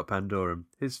Foster's got Pandorum.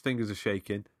 His fingers are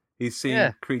shaking. He's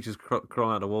seeing creatures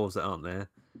crawl out of walls that aren't there.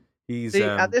 He's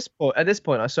at this point,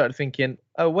 I started thinking,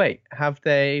 oh wait, have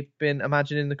they been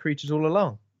imagining the creatures all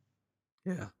along?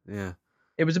 Yeah.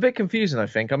 It was a bit confusing, I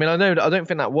think. I mean, I don't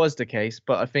think that was the case,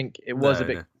 but I think it was a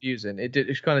bit confusing. It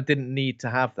kind of didn't need to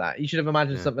have that. You should have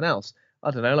imagined something else.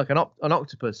 I don't know, like an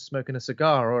octopus smoking a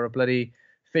cigar, or a bloody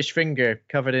fish finger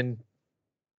covered in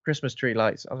Christmas tree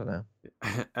lights. I don't know.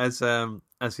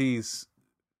 As he's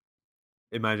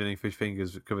imagining fish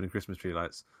fingers covered in Christmas tree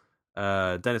lights,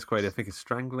 Dennis Quaid, I think, is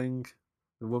strangling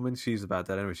the woman. She's about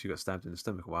dead anyway. She got stabbed in the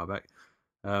stomach a while back.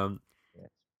 But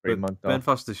Ben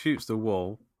Foster shoots the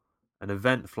wall. An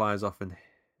event flies off and...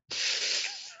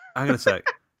 Hang on a sec.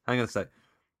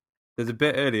 There's a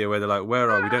bit earlier where they're like,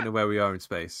 where are we? We don't know where we are in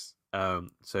space.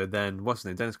 So then, what's his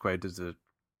name? Dennis Quaid does the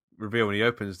reveal when he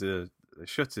opens the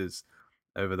shutters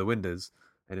over the windows,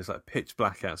 and it's like pitch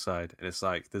black outside, and it's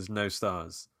like, there's no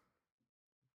stars.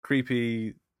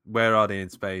 Creepy, where are they in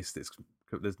space? It's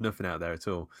There's nothing out there at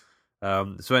all.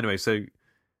 So anyway, so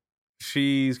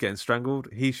she's getting strangled.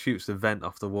 He shoots the vent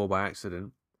off the wall by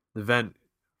accident. The vent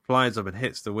flies up and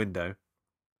hits the window,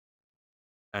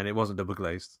 and it wasn't double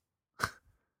glazed.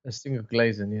 A single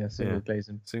glazing, yeah, single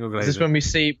glazing. Single glazing. Is this when we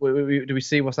see? Do we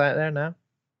see what's out there now?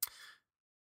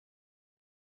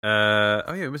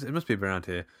 Oh yeah, it must be around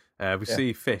here. We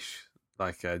see fish,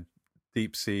 like a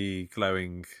deep sea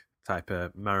glowing type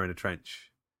of mariner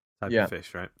trench type of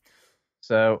fish, right?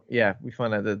 So yeah, we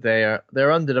find out that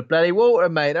they're under the bloody water,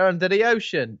 mate. They're under the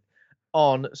ocean.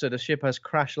 So the ship has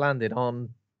crash landed on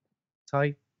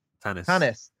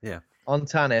Tanis. Yeah. On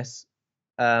Tanis.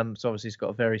 So obviously it's got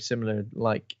a very similar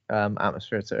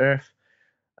atmosphere to Earth.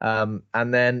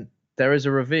 And then there is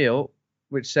a reveal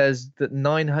which says that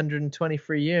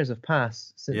 923 years have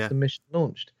passed since the mission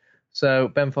launched. So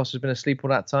Ben Foster's been asleep all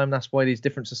that time. That's why these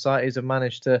different societies have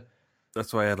managed to.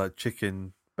 That's why I had like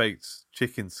baked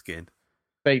chicken skin.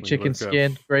 Baked chicken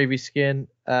skin, gravy skin.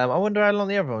 I wonder how long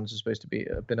the other ones are supposed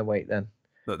to have been awake then.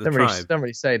 Like don't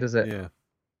really say, does it? Yeah.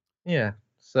 Yeah.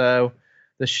 So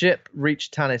the ship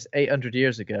reached Tanis 800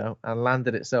 years ago and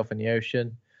landed itself in the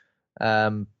ocean.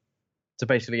 So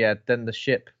basically, then the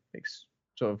ship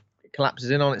sort of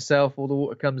collapses in on itself. All the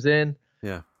water comes in.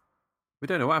 Yeah. We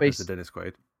don't know what happens to Dennis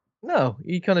Quaid. No,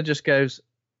 he kind of just goes.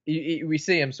 We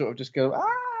see him sort of just go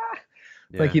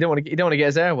like he don't want to get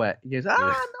his hair wet. He goes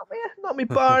not me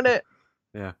barnet.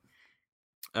 Yeah.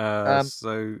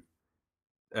 So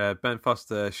Ben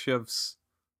Foster shoves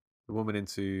the woman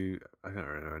into, I can't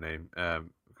remember her name. I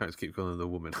can't just keep calling her the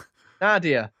woman.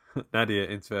 Nadia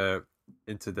into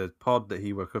the pod that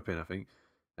he woke up in, I think,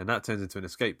 and that turns into an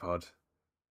escape pod,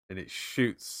 and it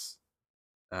shoots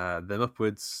them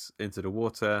upwards into the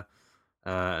water,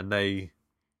 and they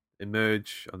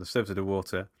emerge on the surface of the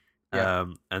water,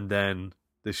 and then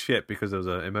the ship, because there was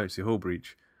an emergency hull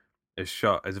breach,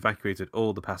 has evacuated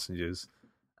all the passengers,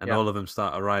 and all of them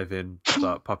start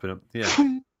popping up. Yeah.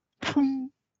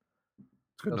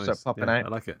 They'll start popping out. I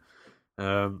like it.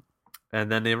 And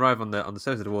then they arrive on the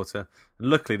surface of the water, and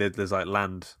luckily there's like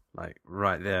land like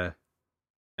right there,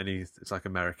 and it's like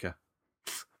America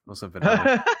or something.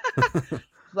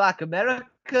 Like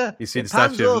America. You see the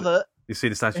statue. You see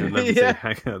the Statue of Liberty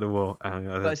hanging out the wall.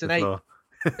 It's an 8.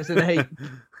 It's an 8.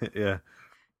 Yeah.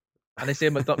 And they see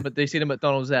the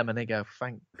McDonald's M, and they go,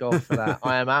 "Thank God for that."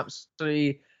 I am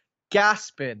absolutely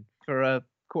gasping for a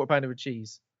quarter pounder of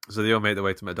cheese. So they all make their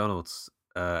way to McDonald's,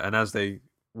 and as they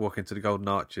walk into the Golden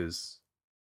Arches,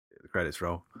 the credits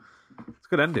roll. It's a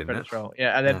good ending. Credits roll,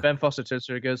 yeah. And then Ben Foster turns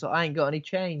to her and goes, "I ain't got any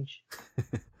change."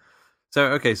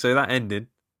 So that ending.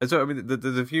 So I mean,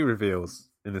 there's a few reveals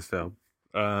in this film.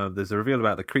 There's a reveal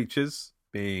about the creatures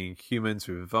being humans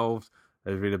who evolved.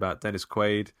 There's a reveal about Dennis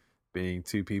Quaid being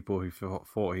two people who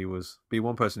thought he was,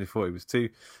 one person who thought he was two,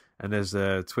 and there's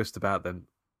a twist about them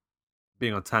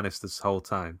being on Tanis this whole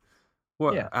time.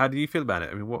 How do you feel about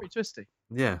it? I mean, what? Pretty twisty.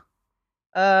 Yeah.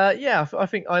 I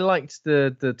think I liked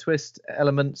the twist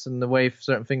elements and the way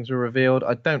certain things were revealed.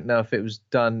 I don't know if it was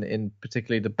done in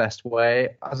particularly the best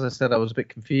way. As I said, I was a bit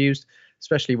confused,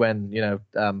 especially when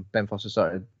Ben Foster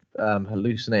started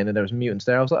hallucinating and there was mutants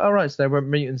there. I was like, all right, so there weren't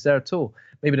mutants there at all.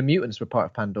 Maybe the mutants were part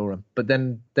of Pandorum, but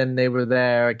then they were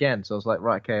there again. So I was like,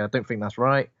 right, okay, I don't think that's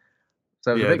right.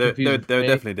 So they're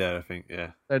definitely there. I think,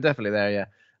 yeah, they're definitely there, yeah.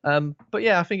 But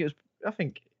yeah, I think it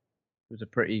was a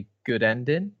pretty good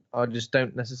ending. I just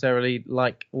don't necessarily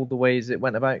like all the ways it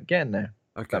went about getting there.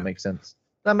 Okay, that makes sense.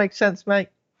 That makes sense, mate.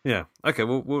 Yeah. Okay.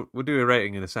 We'll do a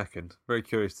rating in a second. Very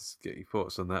curious to get your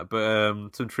thoughts on that.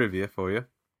 But some trivia for you.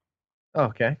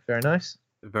 Okay. Very nice.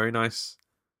 Very nice.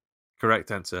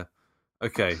 Correct answer.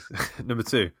 Okay. Number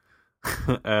 2.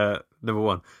 Number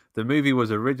 1. The movie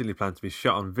was originally planned to be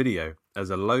shot on video as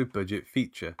a low-budget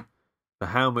feature. For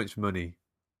how much money?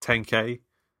 10K,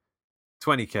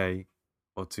 20K,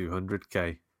 or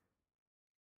 200K?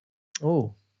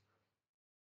 Oh.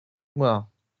 Well,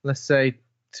 let's say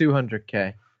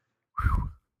 200K.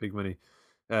 Big money.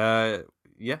 Yeah,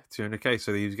 200K.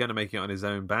 So he was going to make it on his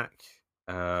own back.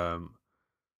 The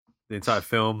entire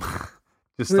film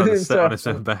just on set on his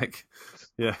own back.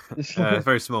 Yeah.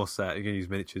 Very small set. You can use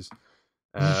miniatures.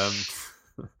 Yeah,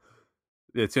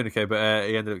 200K. But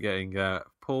he ended up getting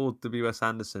Paul W.S.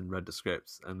 Anderson read the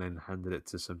script and then handed it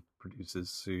to some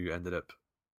producers who ended up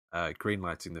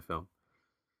greenlighting the film.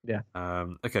 Yeah.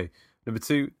 Okay. Number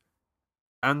 2,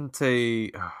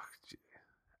 Antti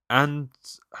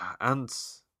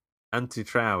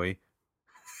Traui,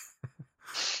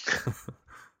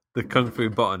 the kung fu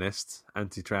botanist,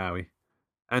 Antti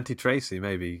Tracy,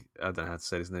 maybe, I don't know how to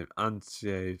say his name,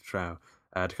 Antti Traui,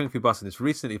 the kung fu botanist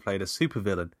recently played a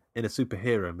supervillain in a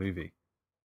superhero movie.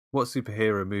 What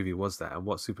superhero movie was that, and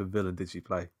what supervillain did she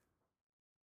play?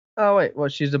 Oh wait, well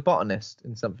she's a botanist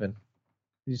in something.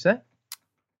 Did you say?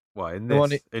 What in The one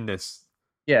this? In this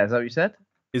Yeah, is that what you said?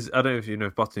 I don't know if you know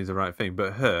if botany is the right thing,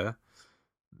 but her,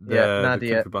 Yeah, the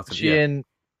Nadia. Kung Fu botany.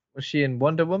 Was she in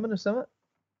Wonder Woman or something?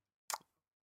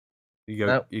 You go.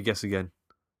 No. You guess again.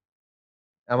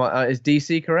 Is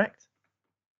DC correct?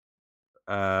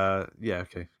 Yeah.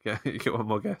 Okay. Yeah. You get one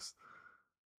more guess.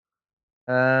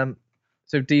 So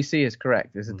DC is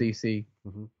correct. It's a DC.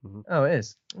 Oh, it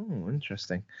is. Oh,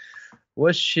 interesting.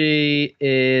 Was she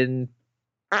in?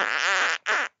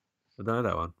 I don't know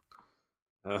that one.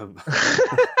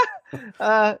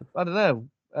 I don't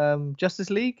know. Justice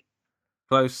League.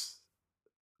 Close.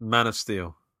 Man of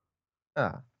Steel.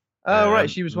 Ah. Oh, right.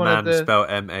 She was one of the. Spelled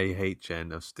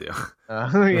MAHN of Steel.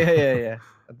 Oh, yeah.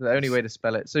 The only way to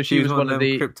spell it. So she was one of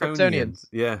the Kryptonians.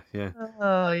 Yeah.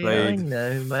 Oh, yeah, I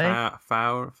know, mate.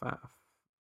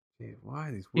 Why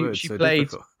are these words she so played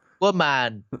difficult?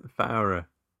 Woman. Farah.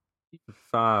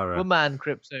 Woman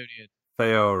Kryptonian.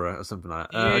 Theora or something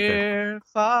like that. Okay.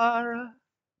 Farah.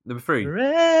 Number 3.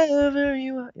 Wherever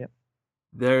you are. Yep.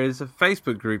 There is a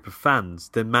Facebook group of fans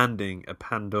demanding a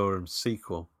Pandorum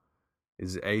sequel.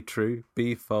 Is it A, true,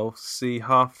 B, false, C,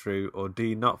 half true, or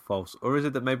D, not false? Or is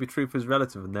it that maybe truth is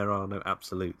relative and there are no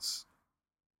absolutes?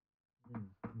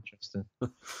 Interesting.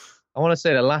 I want to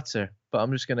say the latter, but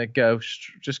I'm just going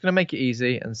to make it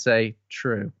easy and say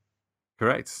true.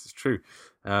 Correct, it's true.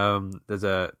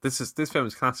 This film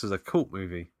is classed as a cult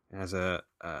movie. It has a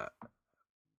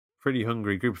pretty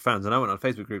hungry group of fans, and I went on a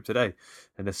Facebook group today,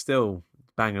 and they're still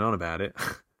banging on about it.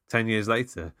 10 years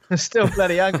later. They're still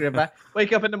bloody angry about it.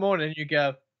 Wake up in the morning and you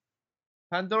go,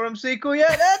 Pandorum sequel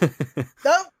yet then?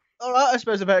 No? All right, I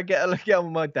suppose I better get on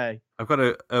with my day. I've got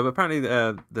apparently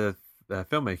the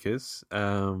filmmakers,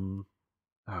 sorry,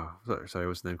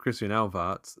 what's his name? Christian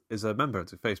Alvart is a member of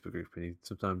the Facebook group, and he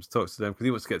sometimes talks to them because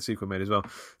he wants to get a sequel made as well.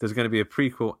 There's going to be a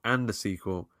prequel and a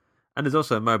sequel, and there's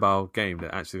also a mobile game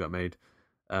that actually got made.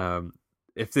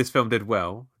 If this film did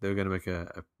well, they were going to make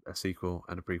a sequel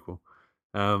and a prequel.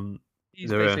 He's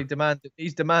basically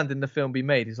he's demanding the film be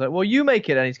made. He's like, well, you make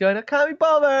it, and he's going, I can't be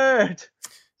bothered.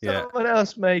 Yeah. Someone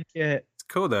else make it. It's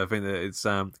cool though. I think that it's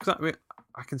because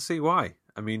I can see why.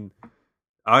 I mean,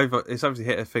 it's obviously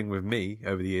hit a thing with me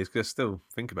over the years because I still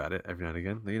think about it every now and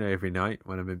again. You know, every night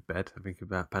when I'm in bed, I think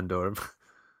about Pandorum.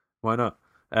 Why not?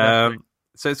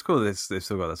 So it's cool that they've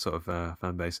still got that sort of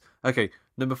fan base. Okay,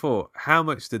 number 4. How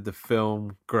much did the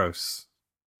film gross?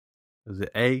 Was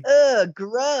it A?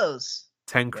 Gross.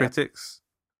 10 critics,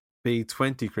 B,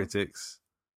 20 critics,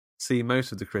 C,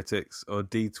 most of the critics, or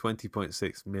D,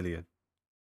 20.6 million?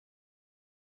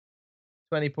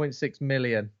 20.6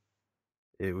 million.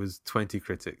 It was 20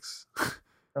 critics.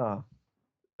 Oh.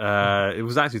 It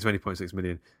was actually 20.6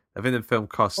 million. I think the film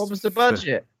cost... What was the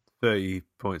budget? 30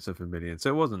 point something million. So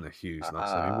it wasn't a huge loss.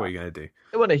 I mean, what are you going to do?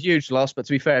 It wasn't a huge loss, but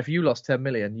to be fair, if you lost 10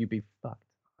 million, you'd be fucked.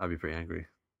 I'd be pretty angry.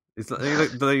 It's like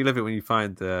you love it when you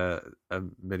find a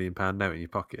 £1 million note in your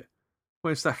pocket.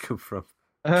 Where's that come from?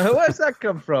 Where's that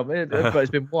come from? But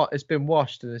it's been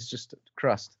washed and it's just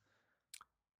crust.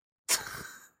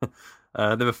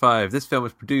 Number 5. This film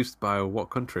was produced by what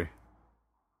country?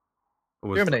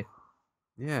 Germany.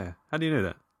 Yeah. How do you know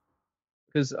that?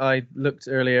 Because I looked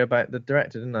earlier about the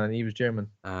director, didn't I? And he was German.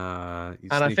 And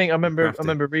I think I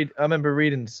remember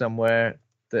reading somewhere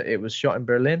that it was shot in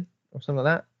Berlin or something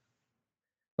like that.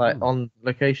 Like on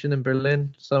location in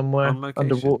Berlin somewhere.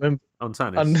 Underwater. On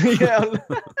Tannis.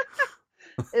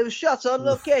 It was shot on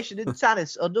location in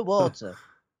Tannis underwater.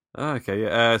 Okay,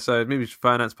 yeah. So the movie was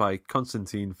financed by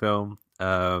Constantine Film,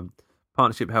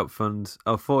 Partnership Help Fund.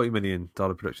 $40 million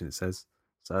production, it says.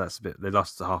 So that's a bit. They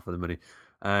lost half of the money.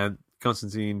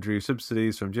 Constantine drew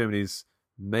subsidies from Germany's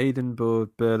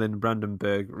Maidenboard Berlin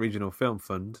Brandenburg Regional Film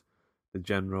Fund, the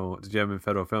German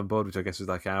Federal Film Board, which I guess is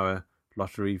like our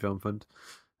lottery film fund.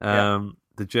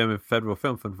 The German Federal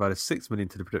Film Fund provided $6 million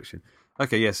to the production.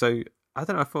 Okay, yeah. So I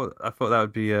don't know. I thought that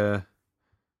would be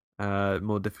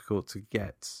more difficult to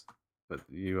get, but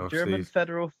you obviously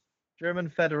German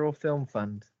Federal Film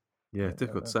Fund. Yeah,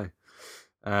 difficult to say.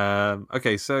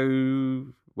 Okay, so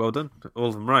well done, all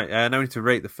of them right. Now we need to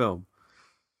rate the film.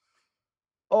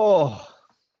 Oh,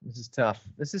 this is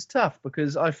tough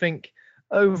because I think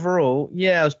overall,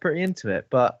 I was pretty into it,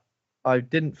 but I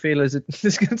didn't feel this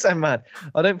is going to sound mad.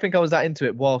 I don't think I was that into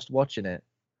it whilst watching it.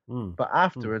 But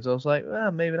afterwards, I was like,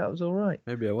 well, maybe that was all right.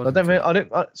 Maybe I wasn't. I don't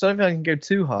think I can go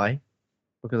too high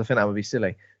because I think that would be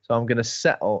silly. So I'm going to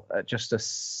settle at just a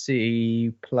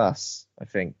C+, I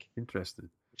think. Interesting.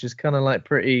 Which is kind of like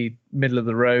pretty middle of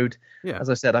the road. Yeah. As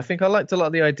I said, I think I liked a lot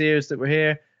of the ideas that were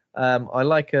here. I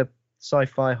like a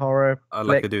sci-fi horror. I like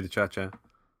flick. to do the cha-cha.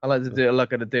 I like to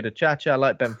do the cha-cha. I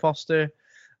like Ben Foster.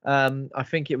 I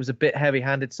think it was a bit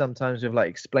heavy-handed sometimes with like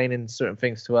explaining certain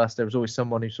things to us. There was always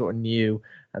someone who sort of knew,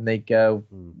 and they'd go,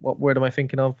 "What word am I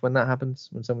thinking of when that happens?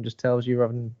 When someone just tells you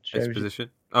rather than shows you?" Exposition.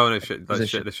 Oh no,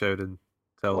 Exposition. the show and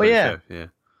tell. Oh, yeah. Show. Yeah.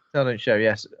 Tell don't show.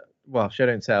 Yes. Well, show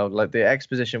don't tell. Like the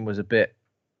exposition was a bit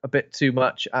too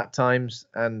much at times,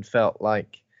 and felt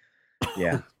like,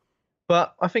 yeah.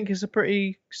 But I think it's a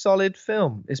pretty solid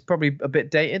film. It's probably a bit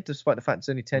dated, despite the fact it's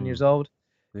only 10 years old.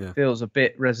 Yeah. Feels a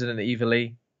bit Resident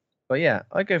Evil-y. But yeah,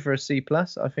 I'd go for a C+.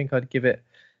 I think I'd give it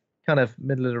kind of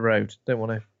middle of the road. Don't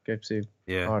want to go too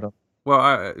hard on.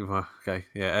 Well, okay,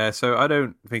 yeah. So I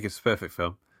don't think it's a perfect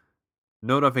film.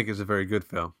 Nor do I think it's a very good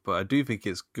film, but I do think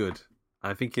it's good.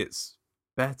 I think it's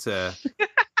better.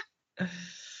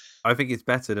 I think it's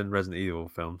better than Resident Evil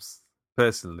films,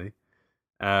 personally.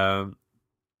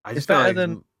 It's better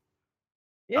than.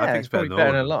 Yeah, I think it's probably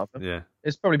better than a lot of them. Yeah.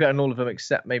 It's probably better than all of them,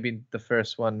 except maybe the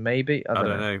first one, maybe. I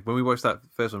don't know. When we watched that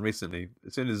first one recently,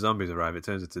 as soon as zombies arrive, it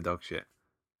turns into dog shit.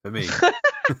 For me.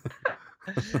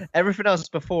 Everything else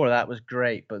before that was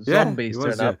great, but Yeah, zombies it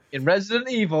was, turned up in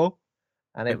Resident Evil,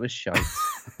 and it was shite.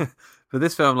 For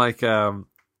this film, like, I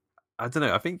don't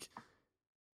know. I think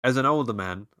as an older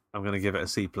man, I'm going to give it a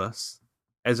C+.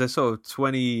 As a sort of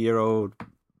 20-year-old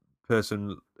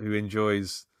person who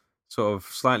enjoys sort of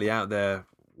slightly out there,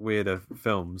 weirder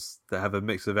films that have a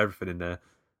mix of everything in there,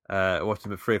 watching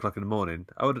them at 3 o'clock in the morning,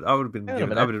 I would have been Hang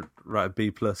on a I minute. would write a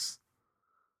B+.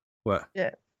 What?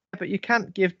 Yeah, but you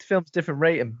can't give films different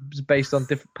ratings based on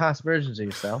different past versions of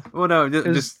yourself. Well, no,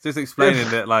 just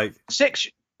explaining that, like,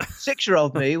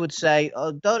 Six-year-old me would say,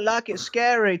 "Oh, don't like it,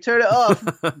 scary. Turn it off."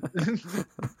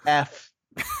 F.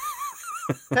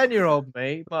 10-year-old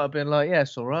me might have been like, "Yeah,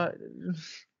 it's all right."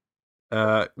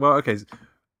 well, okay.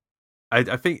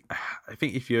 I think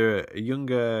if you're a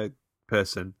younger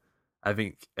person, I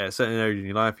think at a certain age in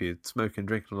your life you're smoking and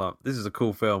drinking a lot. This is a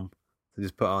cool film to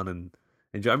just put on and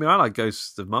enjoy. I mean, I like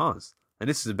Ghosts of Mars, and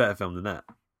this is a better film than that.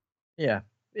 Yeah,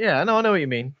 I know what you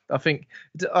mean. I think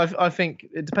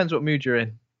it depends what mood you're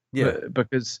in. Yeah,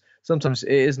 because sometimes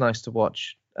it is nice to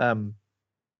watch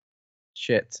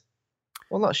shit.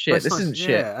 Well, not shit. But This nice. isn't shit.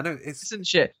 Yeah, I know This isn't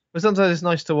shit. But sometimes it's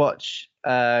nice to watch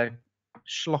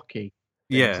schlocky.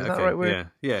 Yeah, Is that okay, the right word?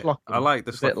 yeah. Schlocky. I like the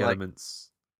It's a bit schlocky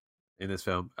elements in this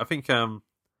film. I think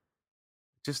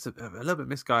just a little bit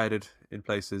misguided in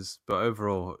places, but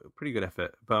overall pretty good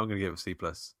effort. But I'm going to give it a C+.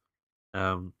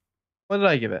 What did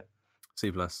I give it?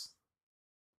 C+.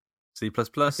 C++.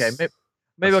 Okay,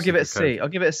 maybe I'll give it a C. I'll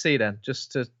give it a C then,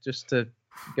 just to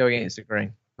go against the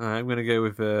grain. All right, I'm going to go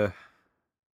with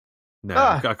no,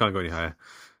 I can't go any higher.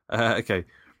 Okay,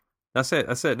 that's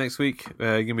it. Next week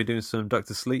you're going to be doing some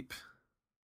Dr. Sleep.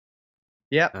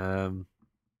 Yeah.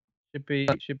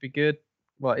 Should Should be good.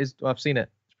 Well, I've seen it.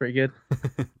 It's pretty good.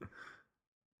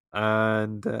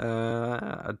 And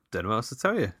I don't know what else to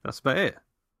tell you. That's about it.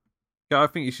 Yeah, I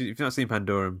think you should. If you've not seen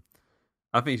Pandorum,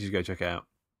 I think you should go check it out.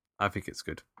 I think it's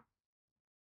good.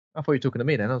 I thought you were talking to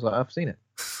me then. I was like, I've seen it.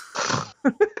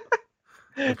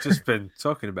 I've just been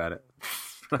talking about it.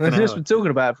 I've just been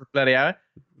talking about it for a bloody hour.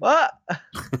 What?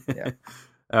 Yeah.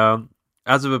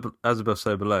 As above,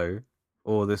 so below,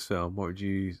 or this film, what would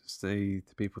you say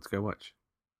to people to go watch?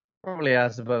 Probably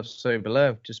As Above, So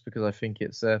Below, just because I think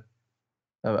it's a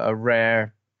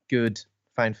rare, good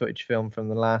found footage film from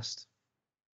the last.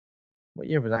 What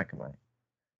year was that come out?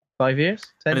 5 years?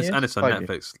 10 years? And it's on 5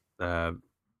 Netflix. years.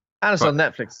 And it's on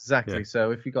Netflix, exactly. Yeah.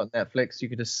 So if you got Netflix, you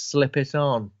could just slip it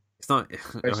on. It's not.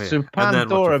 So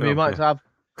Pandorum, you might have.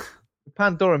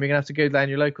 Pandorum, you're gonna have to go down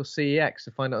your local CEX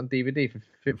to find it on DVD for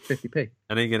 50p.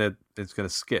 And then it's gonna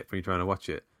skip when you're trying to watch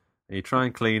it, and you try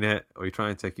and clean it, or you try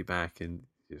and take it back, and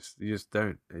you just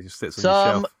don't. It just sits on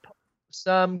your shelf.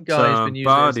 Some guy's been using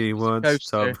Somebody it as a wants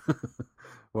coaster. some.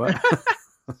 What?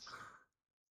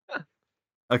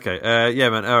 Okay. Yeah,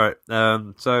 man. All right.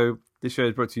 So this show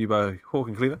is brought to you by Hawk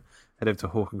and Cleaver. Head over to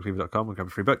hawkandcleaver.com and grab a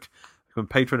free book. Become a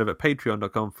patron over at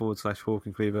patreon.com/Hawk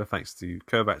and Cleaver. Thanks to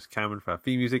Kovacs Cameron for our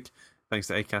theme music. Thanks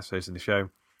to Acast for hosting the show.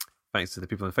 Thanks to the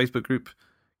people in the Facebook group.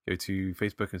 Go to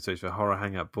Facebook and search for Horror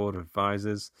Hangout Board of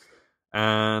Advisors.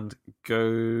 And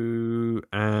go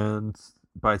and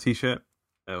buy a t-shirt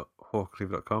at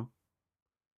hawkandcleaver.com.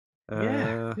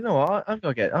 Yeah, you know what? I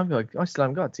still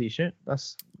haven't got a t-shirt.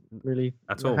 That's really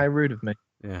At all. how rude of me.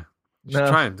 Yeah. You should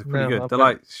try them. They're pretty good. They're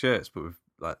like shirts, but with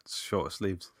like shorter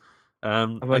sleeves.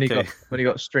 I've only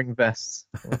got string vests,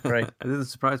 I'm afraid. It doesn't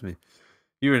surprise me.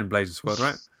 You were in Blazing Squad,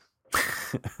 right?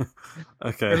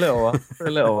 Okay. For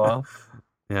a little while.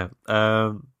 Yeah.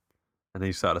 And then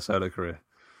you started a solo career.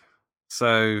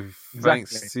 So Exactly.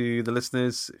 thanks to the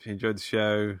listeners. If you enjoyed the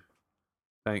show,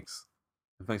 thanks.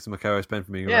 And thanks to my co-host Ben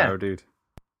for being a Yeah. rare dude.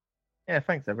 Yeah,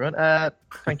 thanks everyone.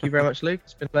 Thank you very much, Luke.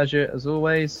 It's been a pleasure as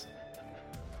always.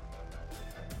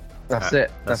 That's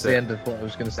it. That's the end of what I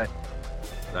was going to say.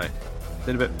 No. See you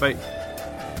in a bit. Bye.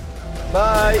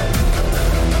 Bye.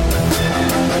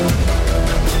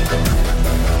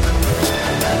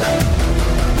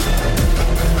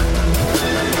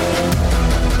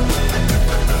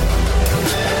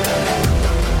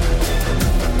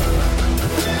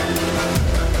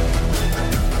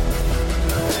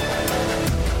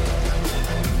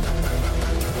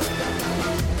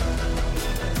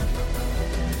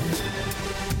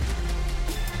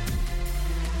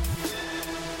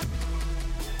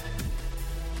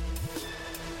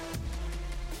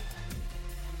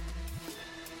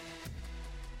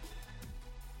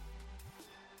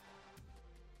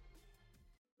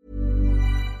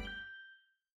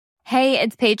 Hey,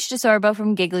 it's Paige DeSorbo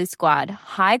from Giggly Squad.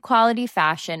 High quality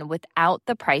fashion without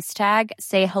the price tag.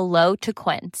 Say hello to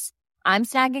Quince. I'm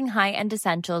snagging high-end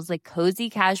essentials like cozy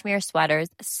cashmere sweaters,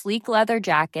 sleek leather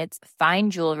jackets, fine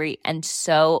jewelry, and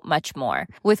so much more.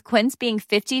 With Quince being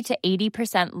 50 to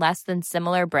 80% less than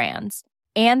similar brands.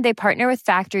 And they partner with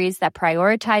factories that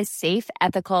prioritize safe,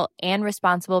 ethical, and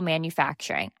responsible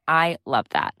manufacturing. I love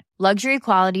that. Luxury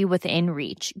quality within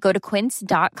reach. Go to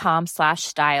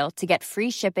quince.com/style to get free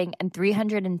shipping and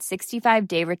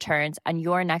 365-day returns on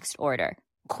your next order.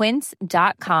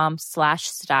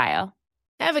 Quince.com/style.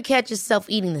 Ever catch yourself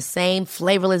eating the same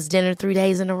flavorless dinner 3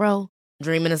 days in a row?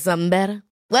 Dreaming of something better?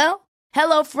 Well,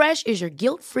 HelloFresh is your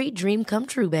guilt-free dream come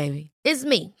true, baby. It's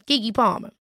me, Keke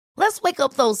Palmer. Let's wake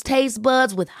up those taste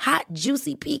buds with hot,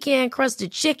 juicy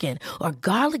pecan-crusted chicken or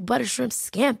garlic butter shrimp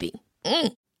scampi.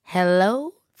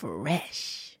 Hello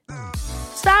Fresh.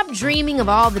 Stop dreaming of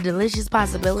all the delicious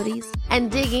possibilities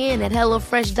and dig in at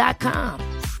HelloFresh.com.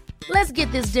 Let's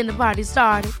get this dinner party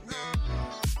started.